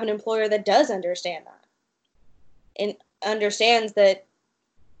have an employer that does understand that, and understands that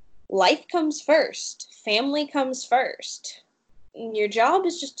life comes first, family comes first. Your job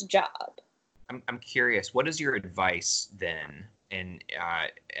is just a job. I'm curious, what is your advice then? And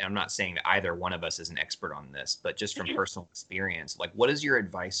I'm not saying that either one of us is an expert on this, but just from personal experience, like, what is your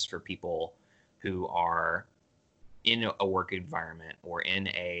advice for people who are in a work environment or in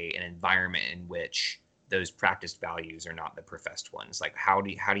an environment in which those practiced values are not the professed ones? Like, how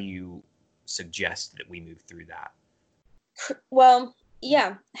do you suggest that we move through that? Well,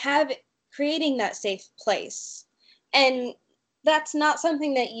 yeah, creating that safe place. And that's not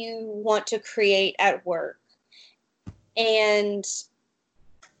something that you want to create at work. And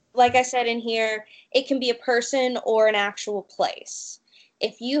like I said in here, it can be a person or an actual place.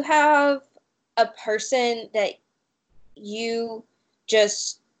 If you have a person that you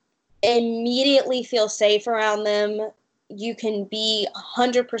just immediately feel safe around them, you can be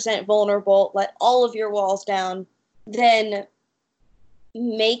 100% vulnerable, let all of your walls down, then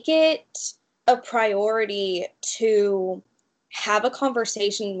make it a priority to have a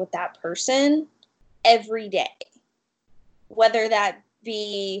conversation with that person every day. Whether that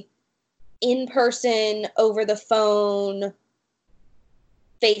be in person, over the phone,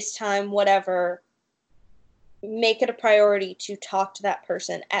 FaceTime, whatever, make it a priority to talk to that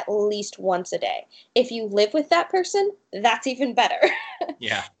person at least once a day. If you live with that person, that's even better.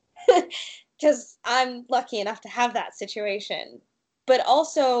 Yeah. because I'm lucky enough to have that situation. But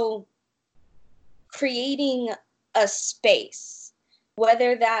also creating a space,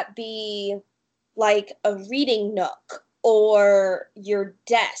 whether that be like a reading nook or your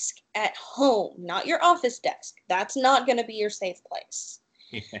desk at home, not your office desk. That's not going to be your safe place.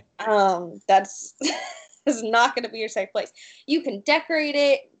 That's is not going to be your safe place. You can decorate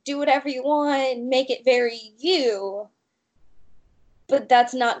it, do whatever you want, make it very you, but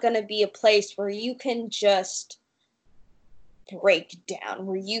that's not going to be a place where you can just break down,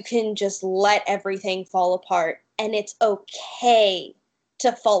 where you can just let everything fall apart. And it's okay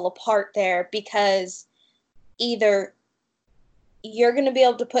to fall apart there, because either you're going to be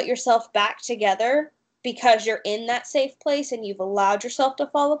able to put yourself back together because you're in that safe place and you've allowed yourself to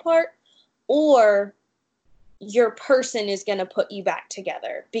fall apart, or your person is going to put you back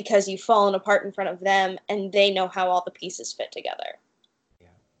together because you've fallen apart in front of them and they know how all the pieces fit together. Yeah.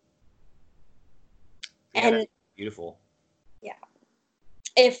 And that's beautiful. Yeah.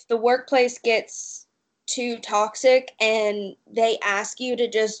 If the workplace gets too toxic and they ask you to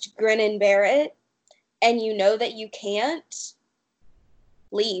just grin and bear it, and you know that you can't,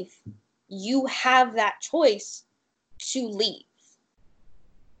 leave. You have that choice to leave.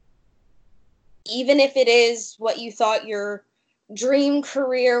 Even if it is what you thought your dream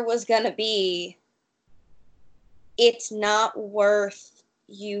career was going to be, it's not worth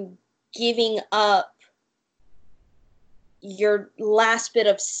you giving up your last bit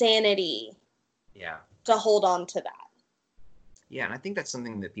of sanity to hold on to that. Yeah, and I think that's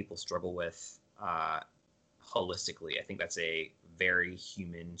something that people struggle with holistically. I think that's a very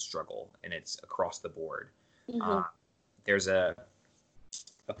human struggle, and it's across the board. Mm-hmm. There's a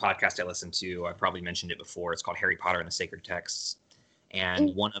podcast I listen to. I probably mentioned it before. It's called Harry Potter and the Sacred Texts.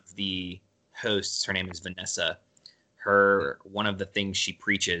 And one of the hosts, her name is Vanessa. One of the things she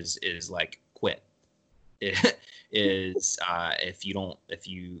preaches is like quit. It is if you don't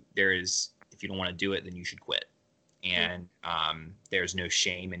want to do it, then you should quit. And there's no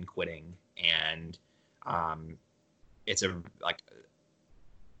shame in quitting. And it's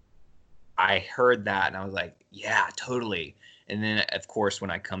I heard that and I was like, yeah, totally. And then, of course, when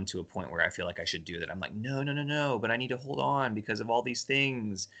I come to a point where I feel like I should do that, I'm like, no, but I need to hold on because of all these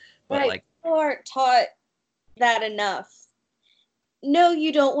things. But right. like, people aren't taught that enough. No,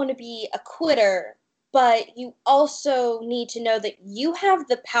 you don't want to be a quitter, but you also need to know that you have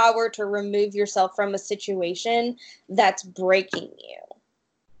the power to remove yourself from a situation that's breaking you.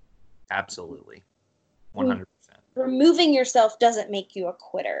 Absolutely. 100%. Removing yourself doesn't make you a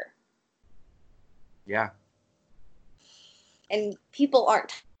quitter. Yeah. And people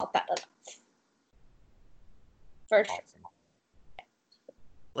aren't taught that enough. For sure.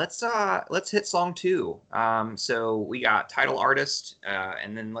 Let's hit song 2. So we got title artist,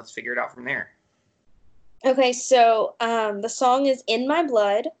 and then let's figure it out from there. Okay, so the song is In My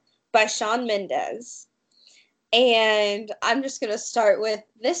Blood by Shawn Mendes. And I'm just going to start with,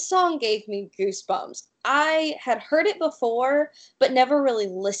 this song gave me goosebumps. I had heard it before, but never really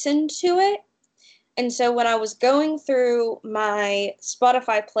listened to it. And so when I was going through my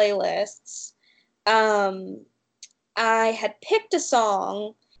Spotify playlists, I had picked a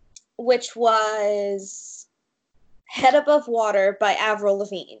song, which was Head Above Water by Avril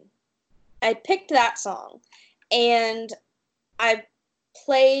Lavigne. I picked that song, and I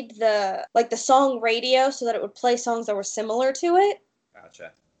played the song radio so that it would play songs that were similar to it.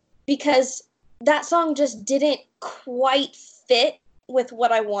 Gotcha. Because that song just didn't quite fit with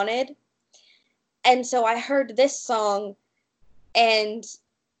what I wanted. And so I heard this song and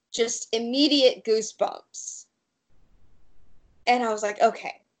just immediate goosebumps. And I was like,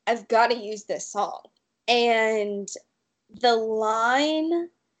 okay, I've got to use this song. And the line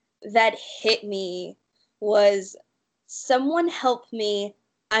that hit me was, someone help me,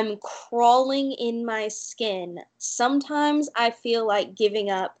 I'm crawling in my skin. Sometimes I feel like giving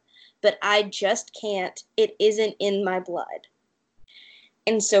up, but I just can't. It isn't in my blood.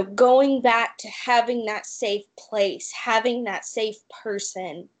 And so going back to having that safe place, having that safe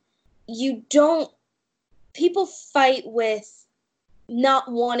person, people fight with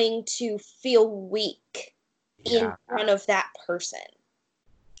not wanting to feel weak in front of that person.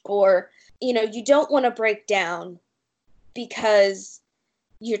 Or, you don't want to break down because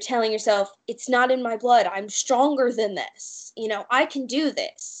you're telling yourself, it's not in my blood. I'm stronger than this. I can do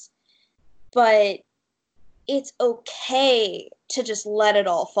this. But it's okay to just let it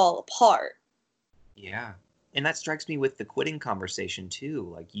all fall apart. Yeah. And that strikes me with the quitting conversation too.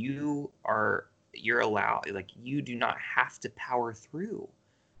 Like you're allowed, like you do not have to power through,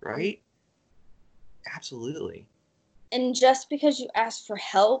 right? Absolutely. And just because you ask for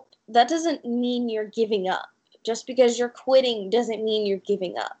help, that doesn't mean you're giving up. Just because you're quitting doesn't mean you're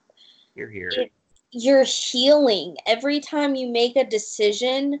giving up. Here, here. You're healing. Every time you make a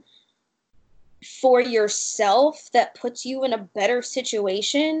decision for yourself that puts you in a better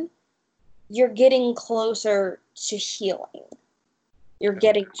situation, you're getting closer to healing. You're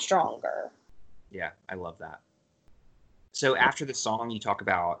getting stronger. Yeah, I love that. So after the song, you talk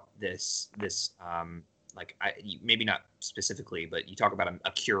about this like maybe not specifically, but you talk about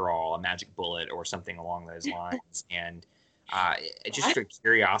a cure-all, a magic bullet, or something along those lines. And just for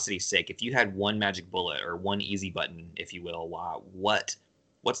curiosity's sake, if you had one magic bullet or one easy button, if you will,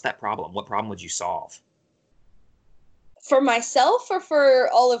 what's that problem? What problem would you solve? For myself or for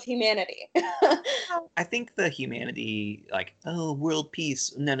all of humanity? I think the humanity, like, oh, world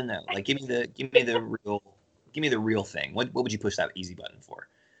peace. No. Like, give me the real thing. What would you push that easy button for?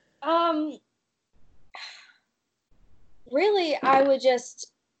 Really, I would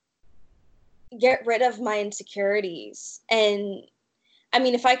just get rid of my insecurities. And I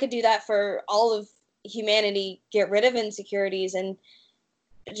mean, if I could do that for all of humanity, get rid of insecurities and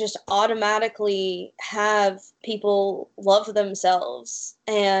just automatically have people love themselves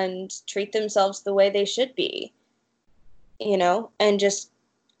and treat themselves the way they should be, and just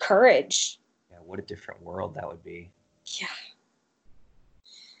courage. Yeah, what a different world that would be.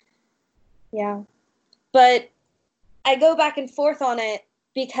 Yeah. But I go back and forth on it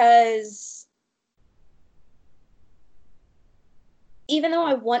because even though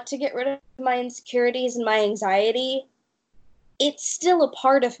I want to get rid of my insecurities and my anxiety, it's still a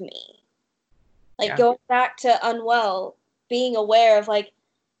part of me. Like, going back to unwell, being aware of, like,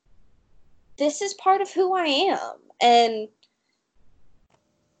 this is part of who I am. And,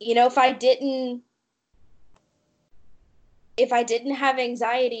 if I didn't have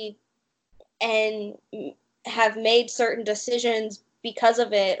anxiety and have made certain decisions because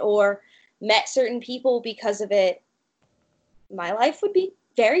of it or met certain people because of it, my life would be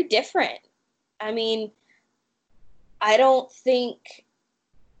very different. I mean, I don't think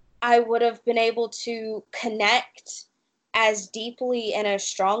I would have been able to connect as deeply and as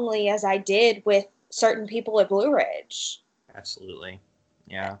strongly as I did with certain people at Blue Ridge. Absolutely.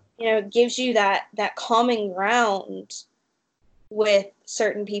 Yeah. It gives you that calming ground with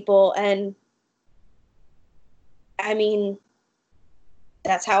certain people. And I mean,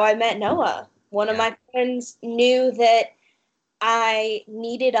 that's how I met Noah. One of my friends knew that I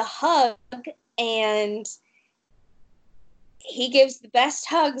needed a hug, and he gives the best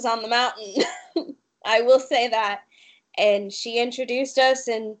hugs on the mountain. I will say that. And she introduced us,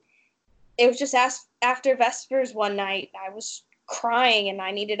 and it was just after Vespers one night. I was crying and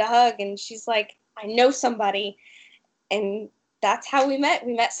I needed a hug, and she's like, I know somebody. And that's how we met.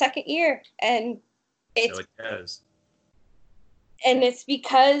 We met second year, and so it does. And it's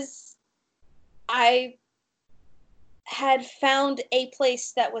because I had found a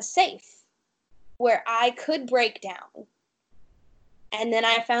place that was safe where I could break down. And then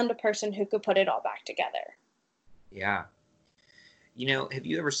I found a person who could put it all back together. Yeah. Have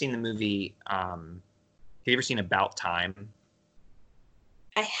you ever seen the movie, have you ever seen About Time?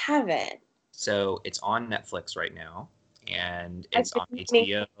 I haven't. So it's on Netflix right now, and it's on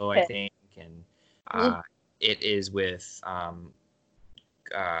HBO, I think, and it is with,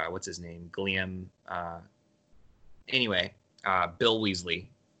 what's his name? Gilliam. Anyway, Bill Weasley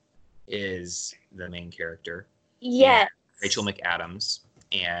is the main character. Yes. Rachel McAdams.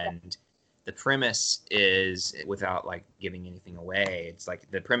 And the premise is, without like giving anything away, it's like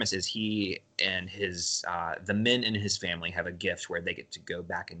the premise is he and his the men in his family have a gift where they get to go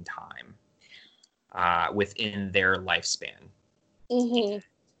back in time within their lifespan. Mm-hmm.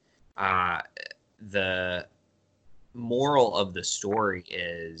 The moral of the story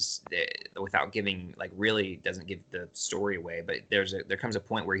is that, without giving, like, really doesn't give the story away, but there comes a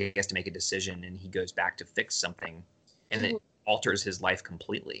point where he has to make a decision, and he goes back to fix something, and it alters his life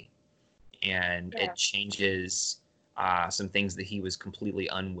completely, and it changes some things that he was completely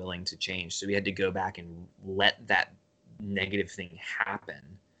unwilling to change. So he had to go back and let that negative thing happen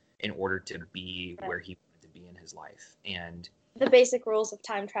in order to be where he wanted to be in his life. And the basic rules of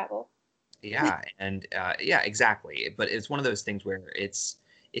time travel. Yeah, and exactly. But it's one of those things where it's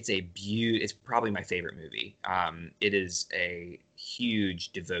it's probably my favorite movie. It is a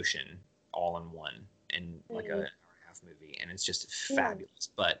huge devotion all in one, in like an hour and a half movie, and it's just fabulous.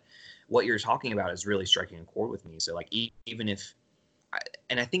 But what you're talking about is really striking a chord with me. So like, even if,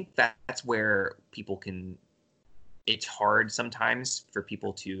 and I think that's where people can. It's hard sometimes for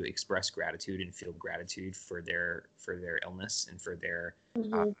people to express gratitude and feel gratitude for their illness and for their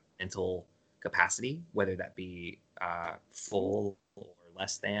mental capacity, whether that be full or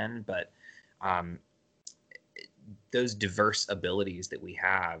less than, but um, those diverse abilities that we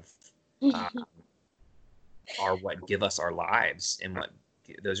have uh, are what give us our lives, and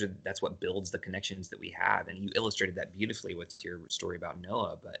that's what builds the connections that we have. And you illustrated that beautifully with your story about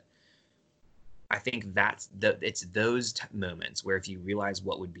Noah. But I think it's those moments where if you realize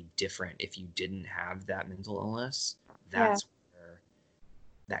what would be different if you didn't have that mental illness, that's where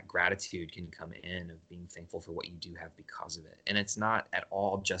that gratitude can come in, of being thankful for what you do have because of it. And it's not at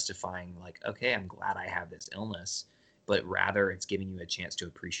all justifying like, okay, I'm glad I have this illness, but rather it's giving you a chance to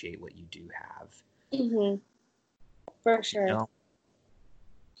appreciate what you do have. Mm-hmm. For sure. You know?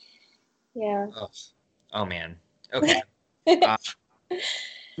 Yeah. Oh man. Okay.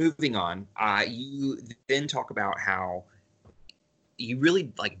 Moving on. You then talk about how you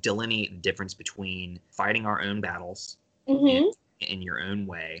really like delineate the difference between fighting our own battles in your own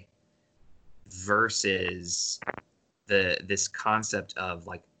way versus this concept of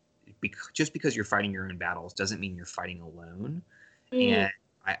like, just because you're fighting your own battles doesn't mean you're fighting alone. And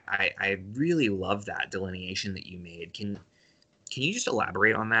I really love that delineation that you made. Can you just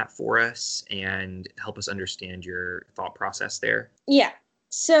elaborate on that for us and help us understand your thought process there? Yeah.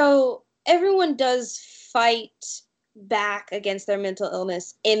 So everyone does fight back against their mental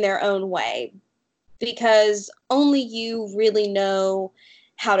illness in their own way, because only you really know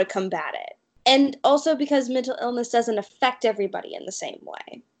how to combat it. And also because mental illness doesn't affect everybody in the same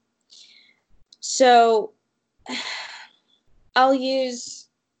way. So I'll use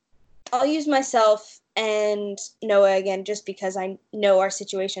myself and Noah again, just because I know our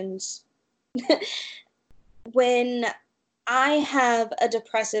situations. When I have a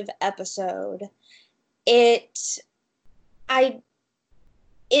depressive episode, it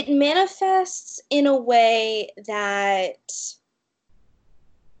manifests in a way that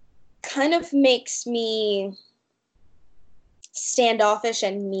kind of makes me standoffish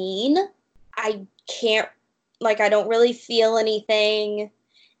and mean. I don't really feel anything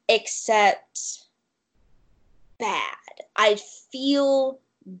except bad. I feel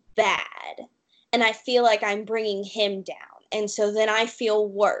bad, and I feel like I'm bringing him down. And so then I feel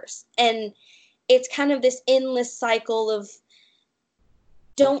worse. And it's kind of this endless cycle of,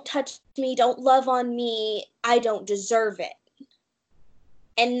 don't touch me, don't love on me, I don't deserve it.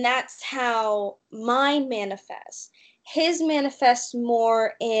 And that's how mine manifests. His manifests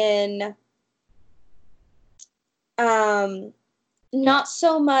more in not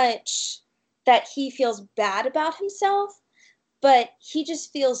so much that he feels bad about himself, but he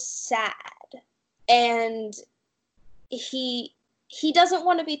just feels sad. And he doesn't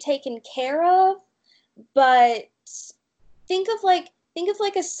want to be taken care of, but think of like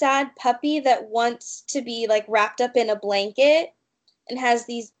a sad puppy that wants to be like wrapped up in a blanket and has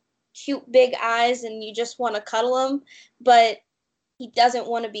these cute big eyes, and you just want to cuddle him, but he doesn't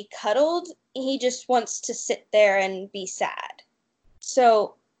want to be cuddled. He just wants to sit there and be sad.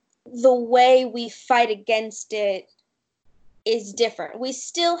 So the way we fight against it is different. We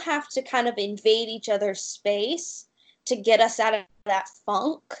still have to kind of invade each other's space to get us out of that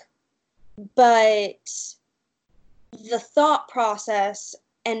funk, but the thought process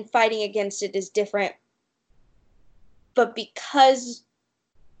and fighting against it is different. But because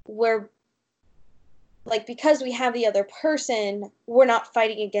we have the other person, we're not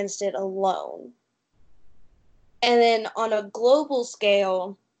fighting against it alone. And then on a global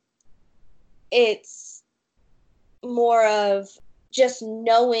scale, it's more of just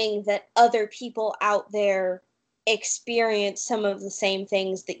knowing that other people out there experience some of the same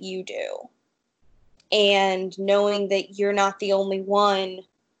things that you do. And knowing that you're not the only one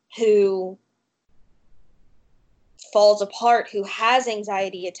who falls apart, who has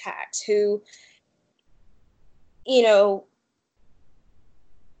anxiety attacks, who,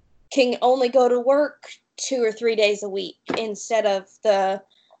 can only go to work 2 or 3 days a week instead of the,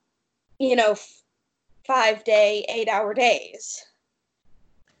 5-day, 8-hour days.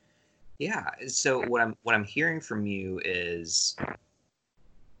 Yeah. So what I'm hearing from you is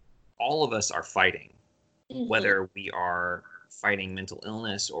all of us are fighting, whether we are fighting mental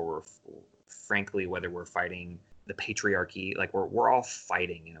illness or frankly, whether we're fighting the patriarchy, like we're all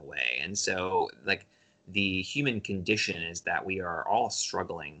fighting in a way. And so like the human condition is that we are all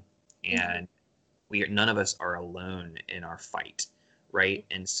struggling, and none of us are alone in our fight. Right.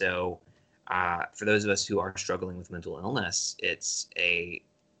 And so for those of us who are struggling with mental illness, it's a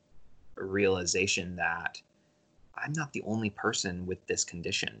realization that I'm not the only person with this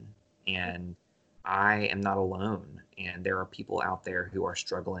condition, and I am not alone. And there are people out there who are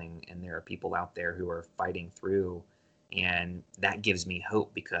struggling, and there are people out there who are fighting through. And that gives me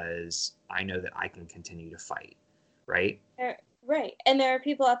hope because I know that I can continue to fight, right? Right. And there are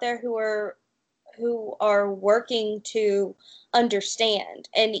people out there who are working to understand.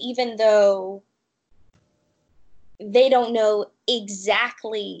 And even though they don't know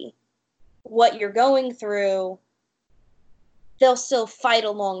exactly what you're going through, they'll still fight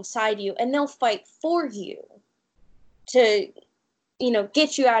alongside you, and they'll fight for you to,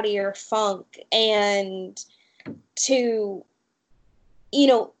 get you out of your funk and to,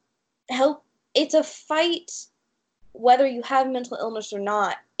 help. It's a fight, whether you have mental illness or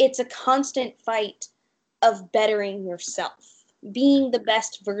not. It's a constant fight of bettering yourself, being the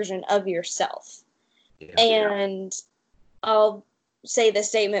best version of yourself. Yeah. And I'll say this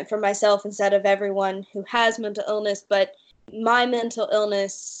statement for myself instead of everyone who has mental illness, but my mental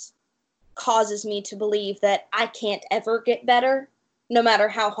illness causes me to believe that I can't ever get better, no matter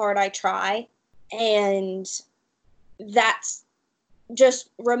how hard I try. And that's just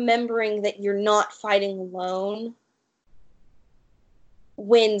remembering that you're not fighting alone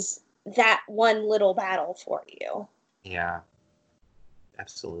wins that one little battle for you. Yeah,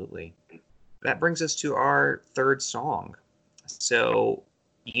 absolutely. That brings us to our third song. So,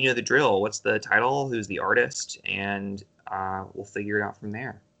 you know the drill. What's the title? Who's the artist? And we'll figure it out from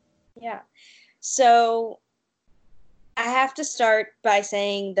there. Yeah. So I have to start by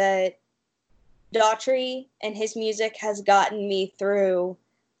saying that Daughtry and his music has gotten me through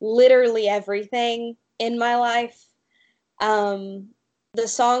literally everything in my life. The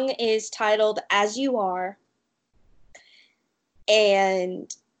song is titled As You Are,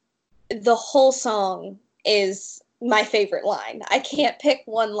 and the whole song is my favorite line. I can't pick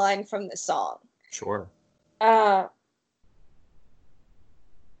one line from the song. Sure.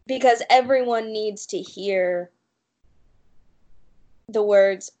 Because everyone needs to hear the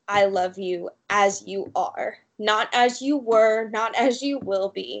words, I love you as you are. Not as you were, not as you will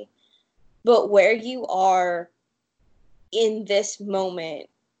be, but where you are in this moment.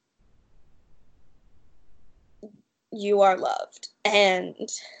 You are loved. And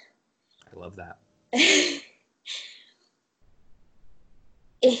I love that.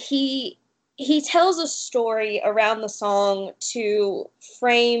 he tells a story around the song to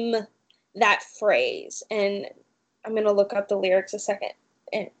frame that phrase. And I'm going to look up the lyrics a second.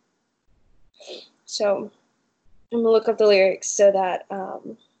 And so I'm going to look up the lyrics so that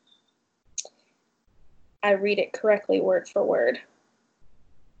I read it correctly word for word.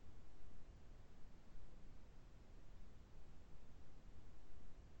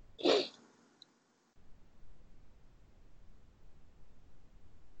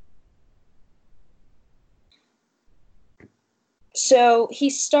 So he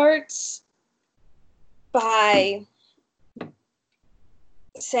starts by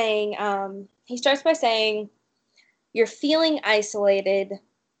saying, you're feeling isolated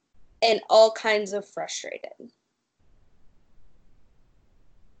and all kinds of frustrated.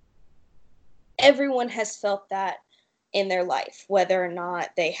 Everyone has felt that in their life, whether or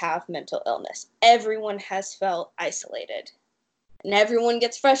not they have mental illness. Everyone has felt isolated. And everyone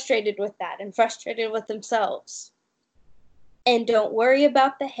gets frustrated with that and frustrated with themselves. And don't worry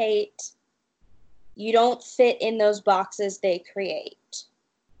about the hate. You don't fit in those boxes they create.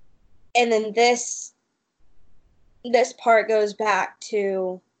 And then this part goes back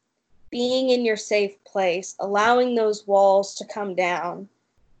to being in your safe place, allowing those walls to come down,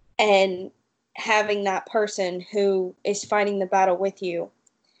 and having that person who is fighting the battle with you.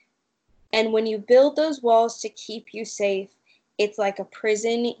 And when you build those walls to keep you safe, it's like a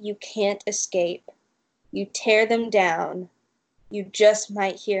prison you can't escape. You tear them down. You just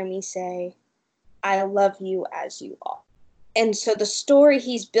might hear me say, I love you as you are. And so the story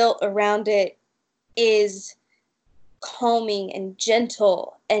he's built around it is calming and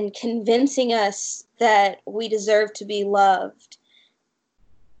gentle and convincing us that we deserve to be loved.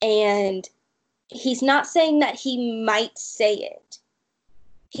 And he's not saying that he might say it.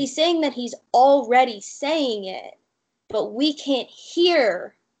 He's saying that he's already saying it, but we can't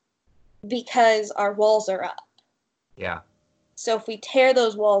hear because our walls are up. Yeah. So if we tear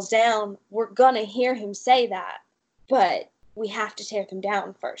those walls down, we're going to hear him say that. But we have to tear them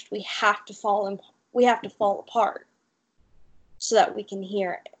down first. We have to fall apart so that we can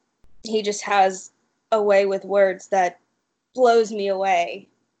hear it. He just has a way with words that blows me away.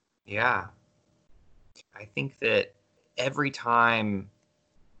 Yeah. I think that every time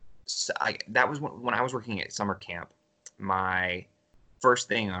that was when I was working at summer camp, my first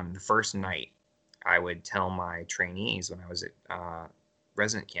thing on the first night I would tell my trainees when I was at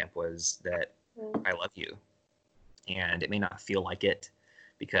resident camp was that I love you. And it may not feel like it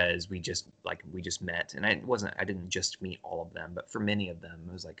because we just met, and I didn't just meet all of them, but for many of them,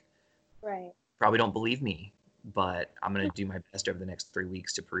 it was like, Right. probably don't believe me, but I'm going to do my best over the next 3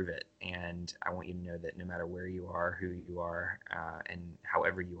 weeks to prove it. And I want you to know that no matter where you are, who you are, and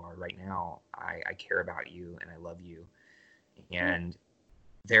however you are right now, I care about you and I love you. And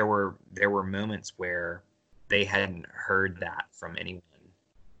there were moments where they hadn't heard that from anyone,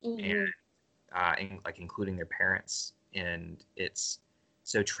 and like including their parents, and it's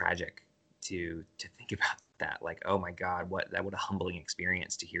so tragic to think about that. Like, oh my God, what a humbling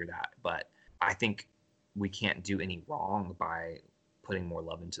experience to hear that. But I think we can't do any wrong by putting more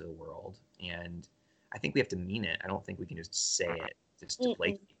love into the world, and I think we have to mean it. I don't think we can just say it just to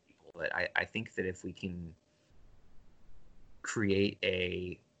placate people. But I think that if we can create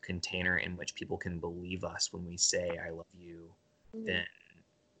a container in which people can believe us when we say I love you, then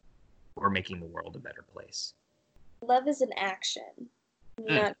we're making the world a better place. Love is an action,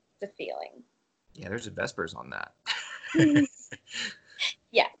 not the feeling. Yeah, there's a Vespers on that.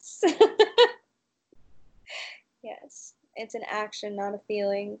 Yes. Yes. It's an action, not a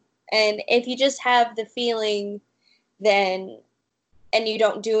feeling. And if you just have the feeling, then, and you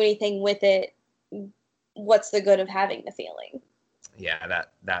don't do anything with it, what's the good of having the feeling? Yeah,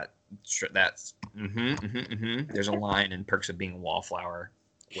 that's There's a line in Perks of Being a Wallflower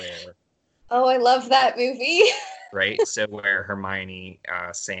where, oh, I love that movie. right? So where Hermione,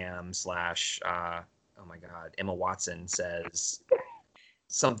 Sam slash, oh my God, Emma Watson says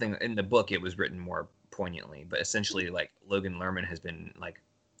something in the book. It was written more poignantly, but essentially, like, Logan Lerman has been like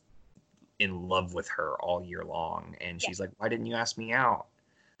in love with her all year long, and she's like, "Why didn't you ask me out?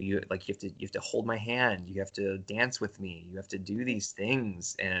 You have to hold my hand. You have to dance with me. You have to do these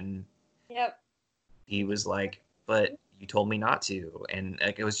things." And Yep. he was like, "But you told me not to." And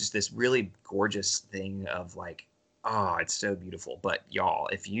like, it was just this really gorgeous thing of like, oh, it's so beautiful. But y'all,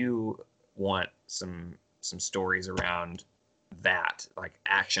 if you want some stories around that, like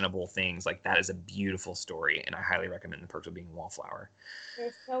actionable things, like that is a beautiful story, and I highly recommend The Perks of Being a Wallflower.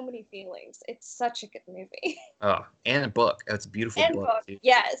 There's so many feelings. It's such a good movie. Oh, and a book. It's a beautiful And book too.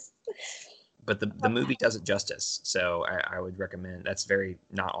 yes. But the movie does it justice, so I would recommend. That's very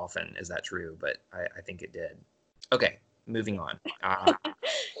not often is that true, but I think it did. Okay, moving on.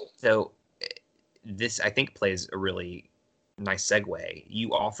 So this, I think, plays a really nice segue.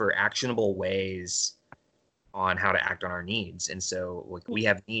 You offer actionable ways on how to act on our needs, and so like we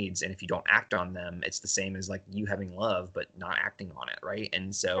have needs, and if you don't act on them, it's the same as like you having love but not acting on it, right?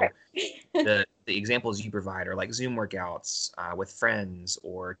 And so the examples you provide are like Zoom workouts with friends,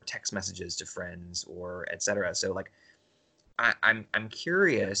 or text messages to friends, or etc. So like I'm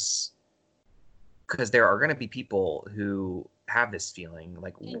curious, because there are going to be people who have this feeling.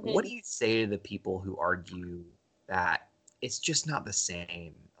 Like, what do you say to the people who argue that it's just not the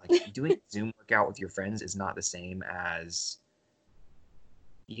same? Like, doing a Zoom workout with your friends is not the same as,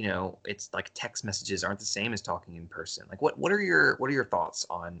 it's like text messages aren't the same as talking in person. Like, what are your thoughts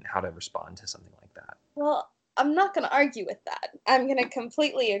on how to respond to something like that? Well, I'm not going to argue with that. I'm going to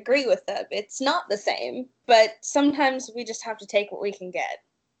completely agree with them. It's not the same, but sometimes we just have to take what we can get.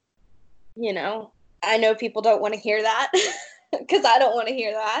 I know people don't want to hear that because I don't want to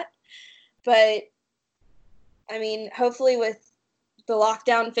hear that. But, I mean, hopefully with the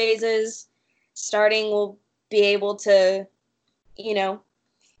lockdown phases starting, we'll be able to,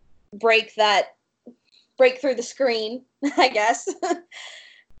 break through the screen, I guess.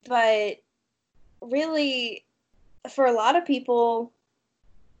 But really, for a lot of people,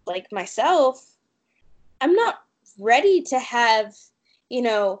 like myself, I'm not ready to have,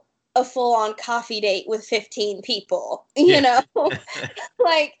 a full-on coffee date with 15 people, you know?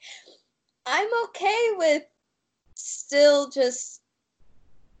 Like, I'm okay with still just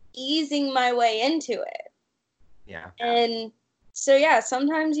easing my way into it. Yeah. And so, yeah,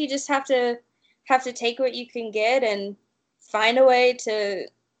 sometimes you just have to take what you can get and find a way to,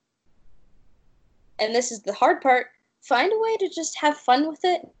 and this is the hard part, find a way to just have fun with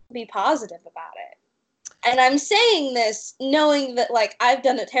it, be positive about it. And I'm saying this knowing that, like, I've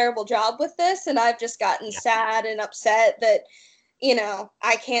done a terrible job with this, and I've just gotten sad and upset that,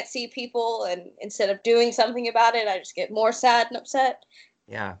 I can't see people, and instead of doing something about it, I just get more sad and upset.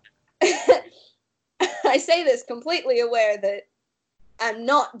 Yeah. I say this completely aware that I'm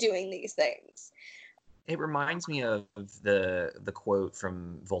not doing these things. It reminds me of the quote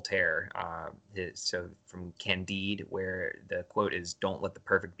from Voltaire, so from Candide, where the quote is, "Don't let the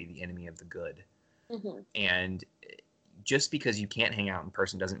perfect be the enemy of the good." Mm-hmm. And just because you can't hang out in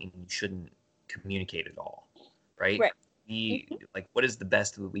person doesn't mean you shouldn't communicate at all, right? like, what is the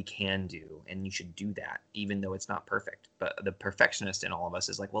best that we can do? And you should do that, even though it's not perfect. But the perfectionist in all of us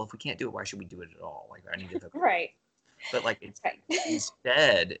is like, well, if we can't do it, why should we do it at all? Like, I need to focus. Right. But like, it's Right.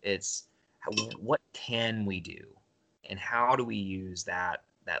 instead, it's what can we do, and how do we use that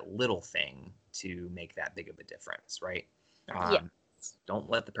little thing to make that big of a difference, right? Yeah. Don't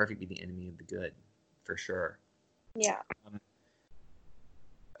let the perfect be the enemy of the good, for sure. Yeah.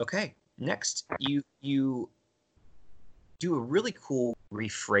 Okay, next, you do a really cool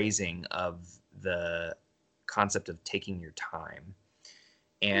rephrasing of the concept of taking your time.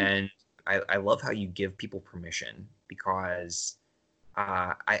 And I love how you give people permission, because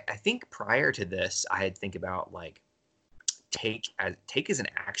I think prior to this, I had think about like take as an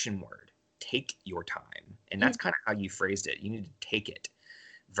action word. Take your time. And that's kind of how you phrased it. You need to take it.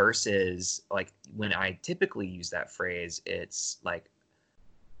 Versus like when I typically use that phrase, it's like,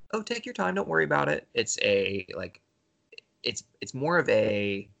 oh, take your time, don't worry about it. It's a like it's more of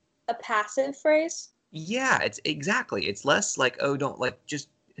a passive phrase. Yeah, it's exactly. It's less like, oh, don't like just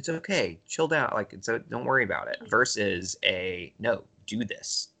it's okay, chill down, like so don't worry about it. Versus a no, do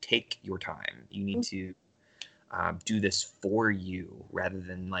this, take your time. You need to do this for you, rather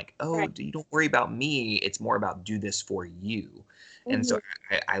than like, oh, you don't worry about me. It's more about do this for you. And so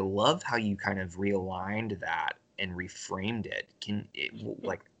I love how you kind of realigned that and reframed it.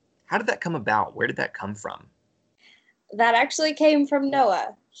 Like, how did that come about? Where did that come from? That actually came from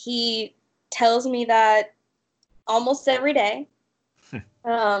Noah. He tells me that almost every day,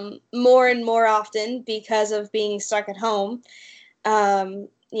 more and more often because of being stuck at home. The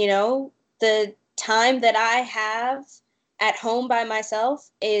time that I have at home by myself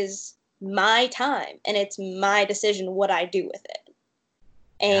is my time, and it's my decision what I do with it.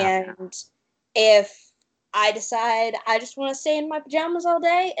 And if I decide I just want to stay in my pajamas all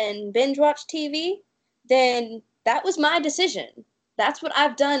day and binge watch TV, then that was my decision. That's what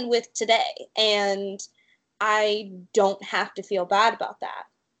I've done with today. And I don't have to feel bad about that.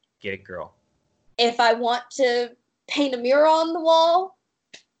 Get it, girl. If I want to paint a mural on the wall,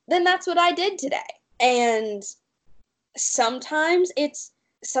 then that's what I did today. And sometimes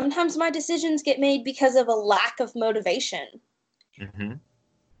my decisions get made because of a lack of motivation.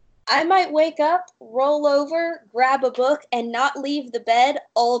 I might wake up, roll over, grab a book, and not leave the bed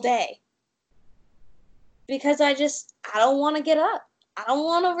all day. Because I don't want to get up. I don't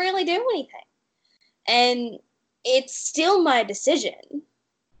want to really do anything. And it's still my decision,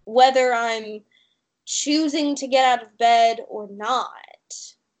 whether I'm choosing to get out of bed or not.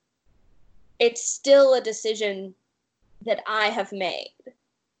 It's still a decision that I have made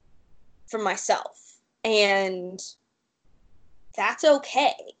for myself. And that's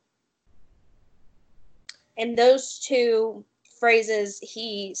okay. And those two phrases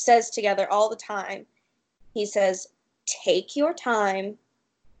he says together all the time. He says, take your time,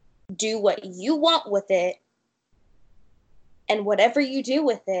 do what you want with it, and whatever you do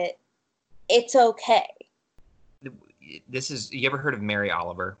with it, it's okay. You ever heard of Mary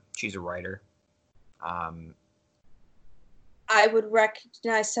Oliver? She's a writer. I would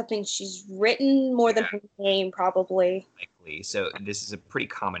recognize something she's written more than her name, probably. Likely. So this is a pretty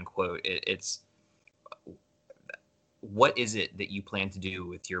common quote. It's, what is it that you plan to do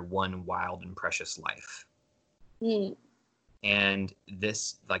with your one wild and precious life? And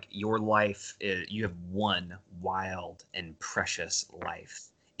this, like, your life, you have one wild and precious life.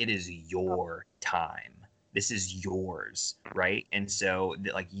 It is your time. This is yours, right? And so,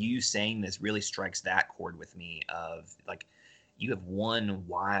 like, you saying this really strikes that chord with me of, like, you have one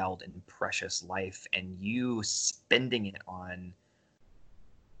wild and precious life, and you spending it on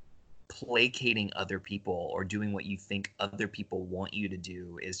placating other people or doing what you think other people want you to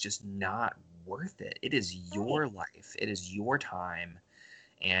do is just not worth it. It is your life. It is your time,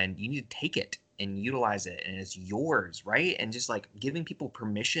 and you need to take it and utilize it, and it's yours, right? And just like giving people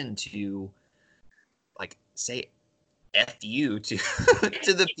permission to like say F you to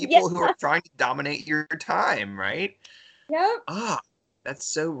to the people who are trying to dominate your time, right? Yep. That's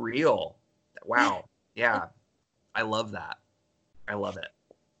so real. Wow. Yeah. I love that. I love it.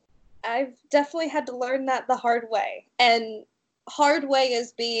 I've definitely had to learn that the hard way. And hard way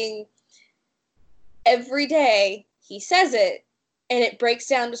is being every day he says it, and it breaks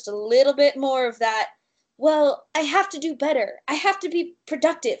down just a little bit more of that, well, I have to do better. I have to be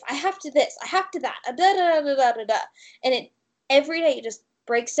productive. I have to this. I have to that. Da, da, da, da, da, da. And it every day it just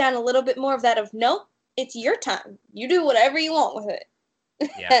breaks down a little bit more of that of, nope, it's your time. You do whatever you want with it.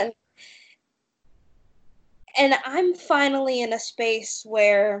 Yeah. And I'm finally in a space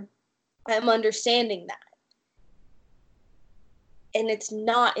where I'm understanding that. And it's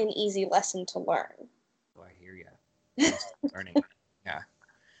not an easy lesson to learn. Oh, I hear you. learning. Yeah.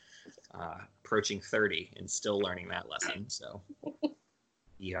 Approaching 30 and still learning that lesson. So,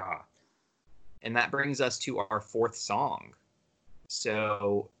 yeah. And that brings us to our fourth song.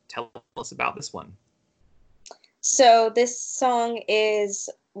 So tell us about this one. So this song is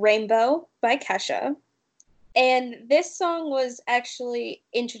Rainbow by Kesha. And this song was actually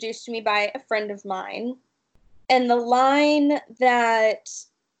introduced to me by a friend of mine. And the line that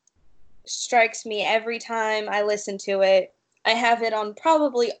strikes me every time I listen to it, I have it on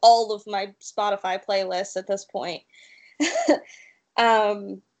probably all of my Spotify playlists at this point,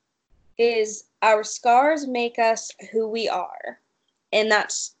 is our scars make us who we are. And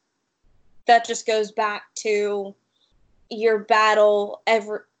that just goes back to your battle,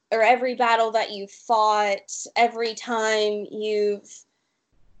 every battle that you've fought, every time you've,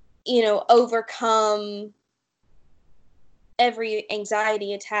 overcome every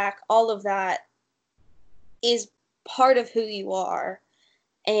anxiety attack, all of that is part of who you are.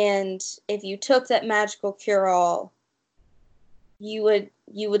 And if you took that magical cure-all, you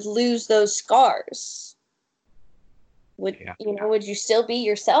would lose those scars. Would you still be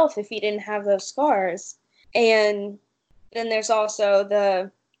yourself if you didn't have those scars? And then there's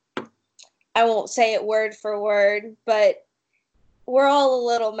also I won't say it word for word, but we're all a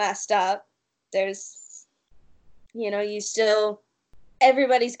little messed up. There's,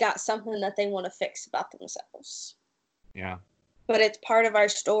 everybody's got something that they want to fix about themselves. Yeah. But it's part of our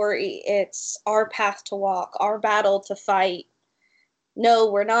story. It's our path to walk, our battle to fight.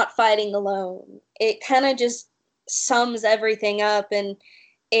 No, we're not fighting alone. It kind of just sums everything up, and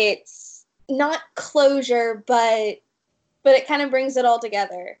it's not closure, but it kind of brings it all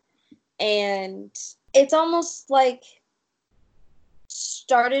together. And it's almost like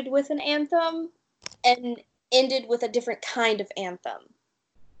started with an anthem and ended with a different kind of anthem.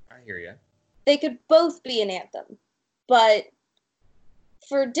 I hear you. They could both be an anthem, but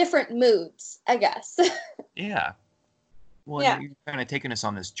for different moods, I guess. Yeah. Well, yeah. You've kind of taken us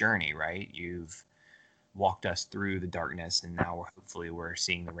on this journey, right? You've walked us through the darkness, and now we're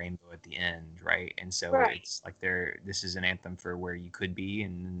seeing the rainbow at the end, right? And so It's like this is an anthem for where you could be,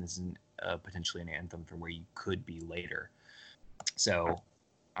 and then this is potentially an anthem for where you could be later. So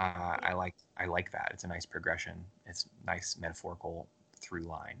I like that. It's a nice progression. It's a nice metaphorical through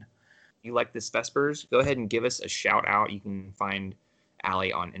line. You like this Vespers? Go ahead and give us a shout out. You can find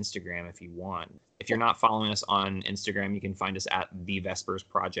Allie on Instagram if you want. If you're not following us on Instagram, you can find us at The Vespers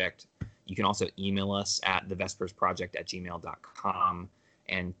Project. You can also email us at thevespersproject@gmail.com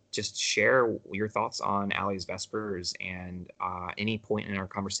and just share your thoughts on Allie's Vespers and any point in our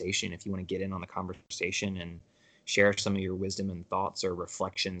conversation. If you want to get in on the conversation and share some of your wisdom and thoughts or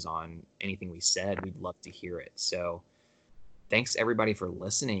reflections on anything we said, we'd love to hear it. So thanks everybody for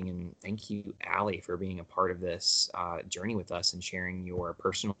listening, and thank you, Allie, for being a part of this journey with us and sharing your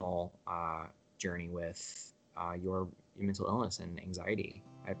personal journey with your mental illness and anxiety.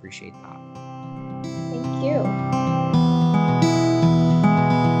 I appreciate that. Thank you.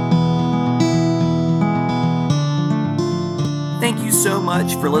 Thank you so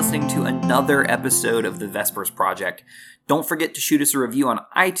much for listening to another episode of the Vespers Project. Don't forget to shoot us a review on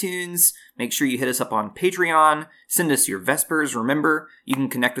iTunes. Make sure you hit us up on Patreon. Send us your Vespers. Remember, you can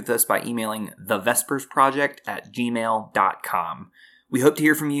connect with us by emailing thevespersproject@gmail.com. We hope to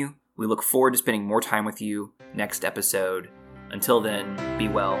hear from you. We look forward to spending more time with you next episode. Until then, be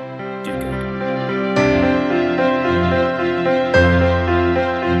well, do good.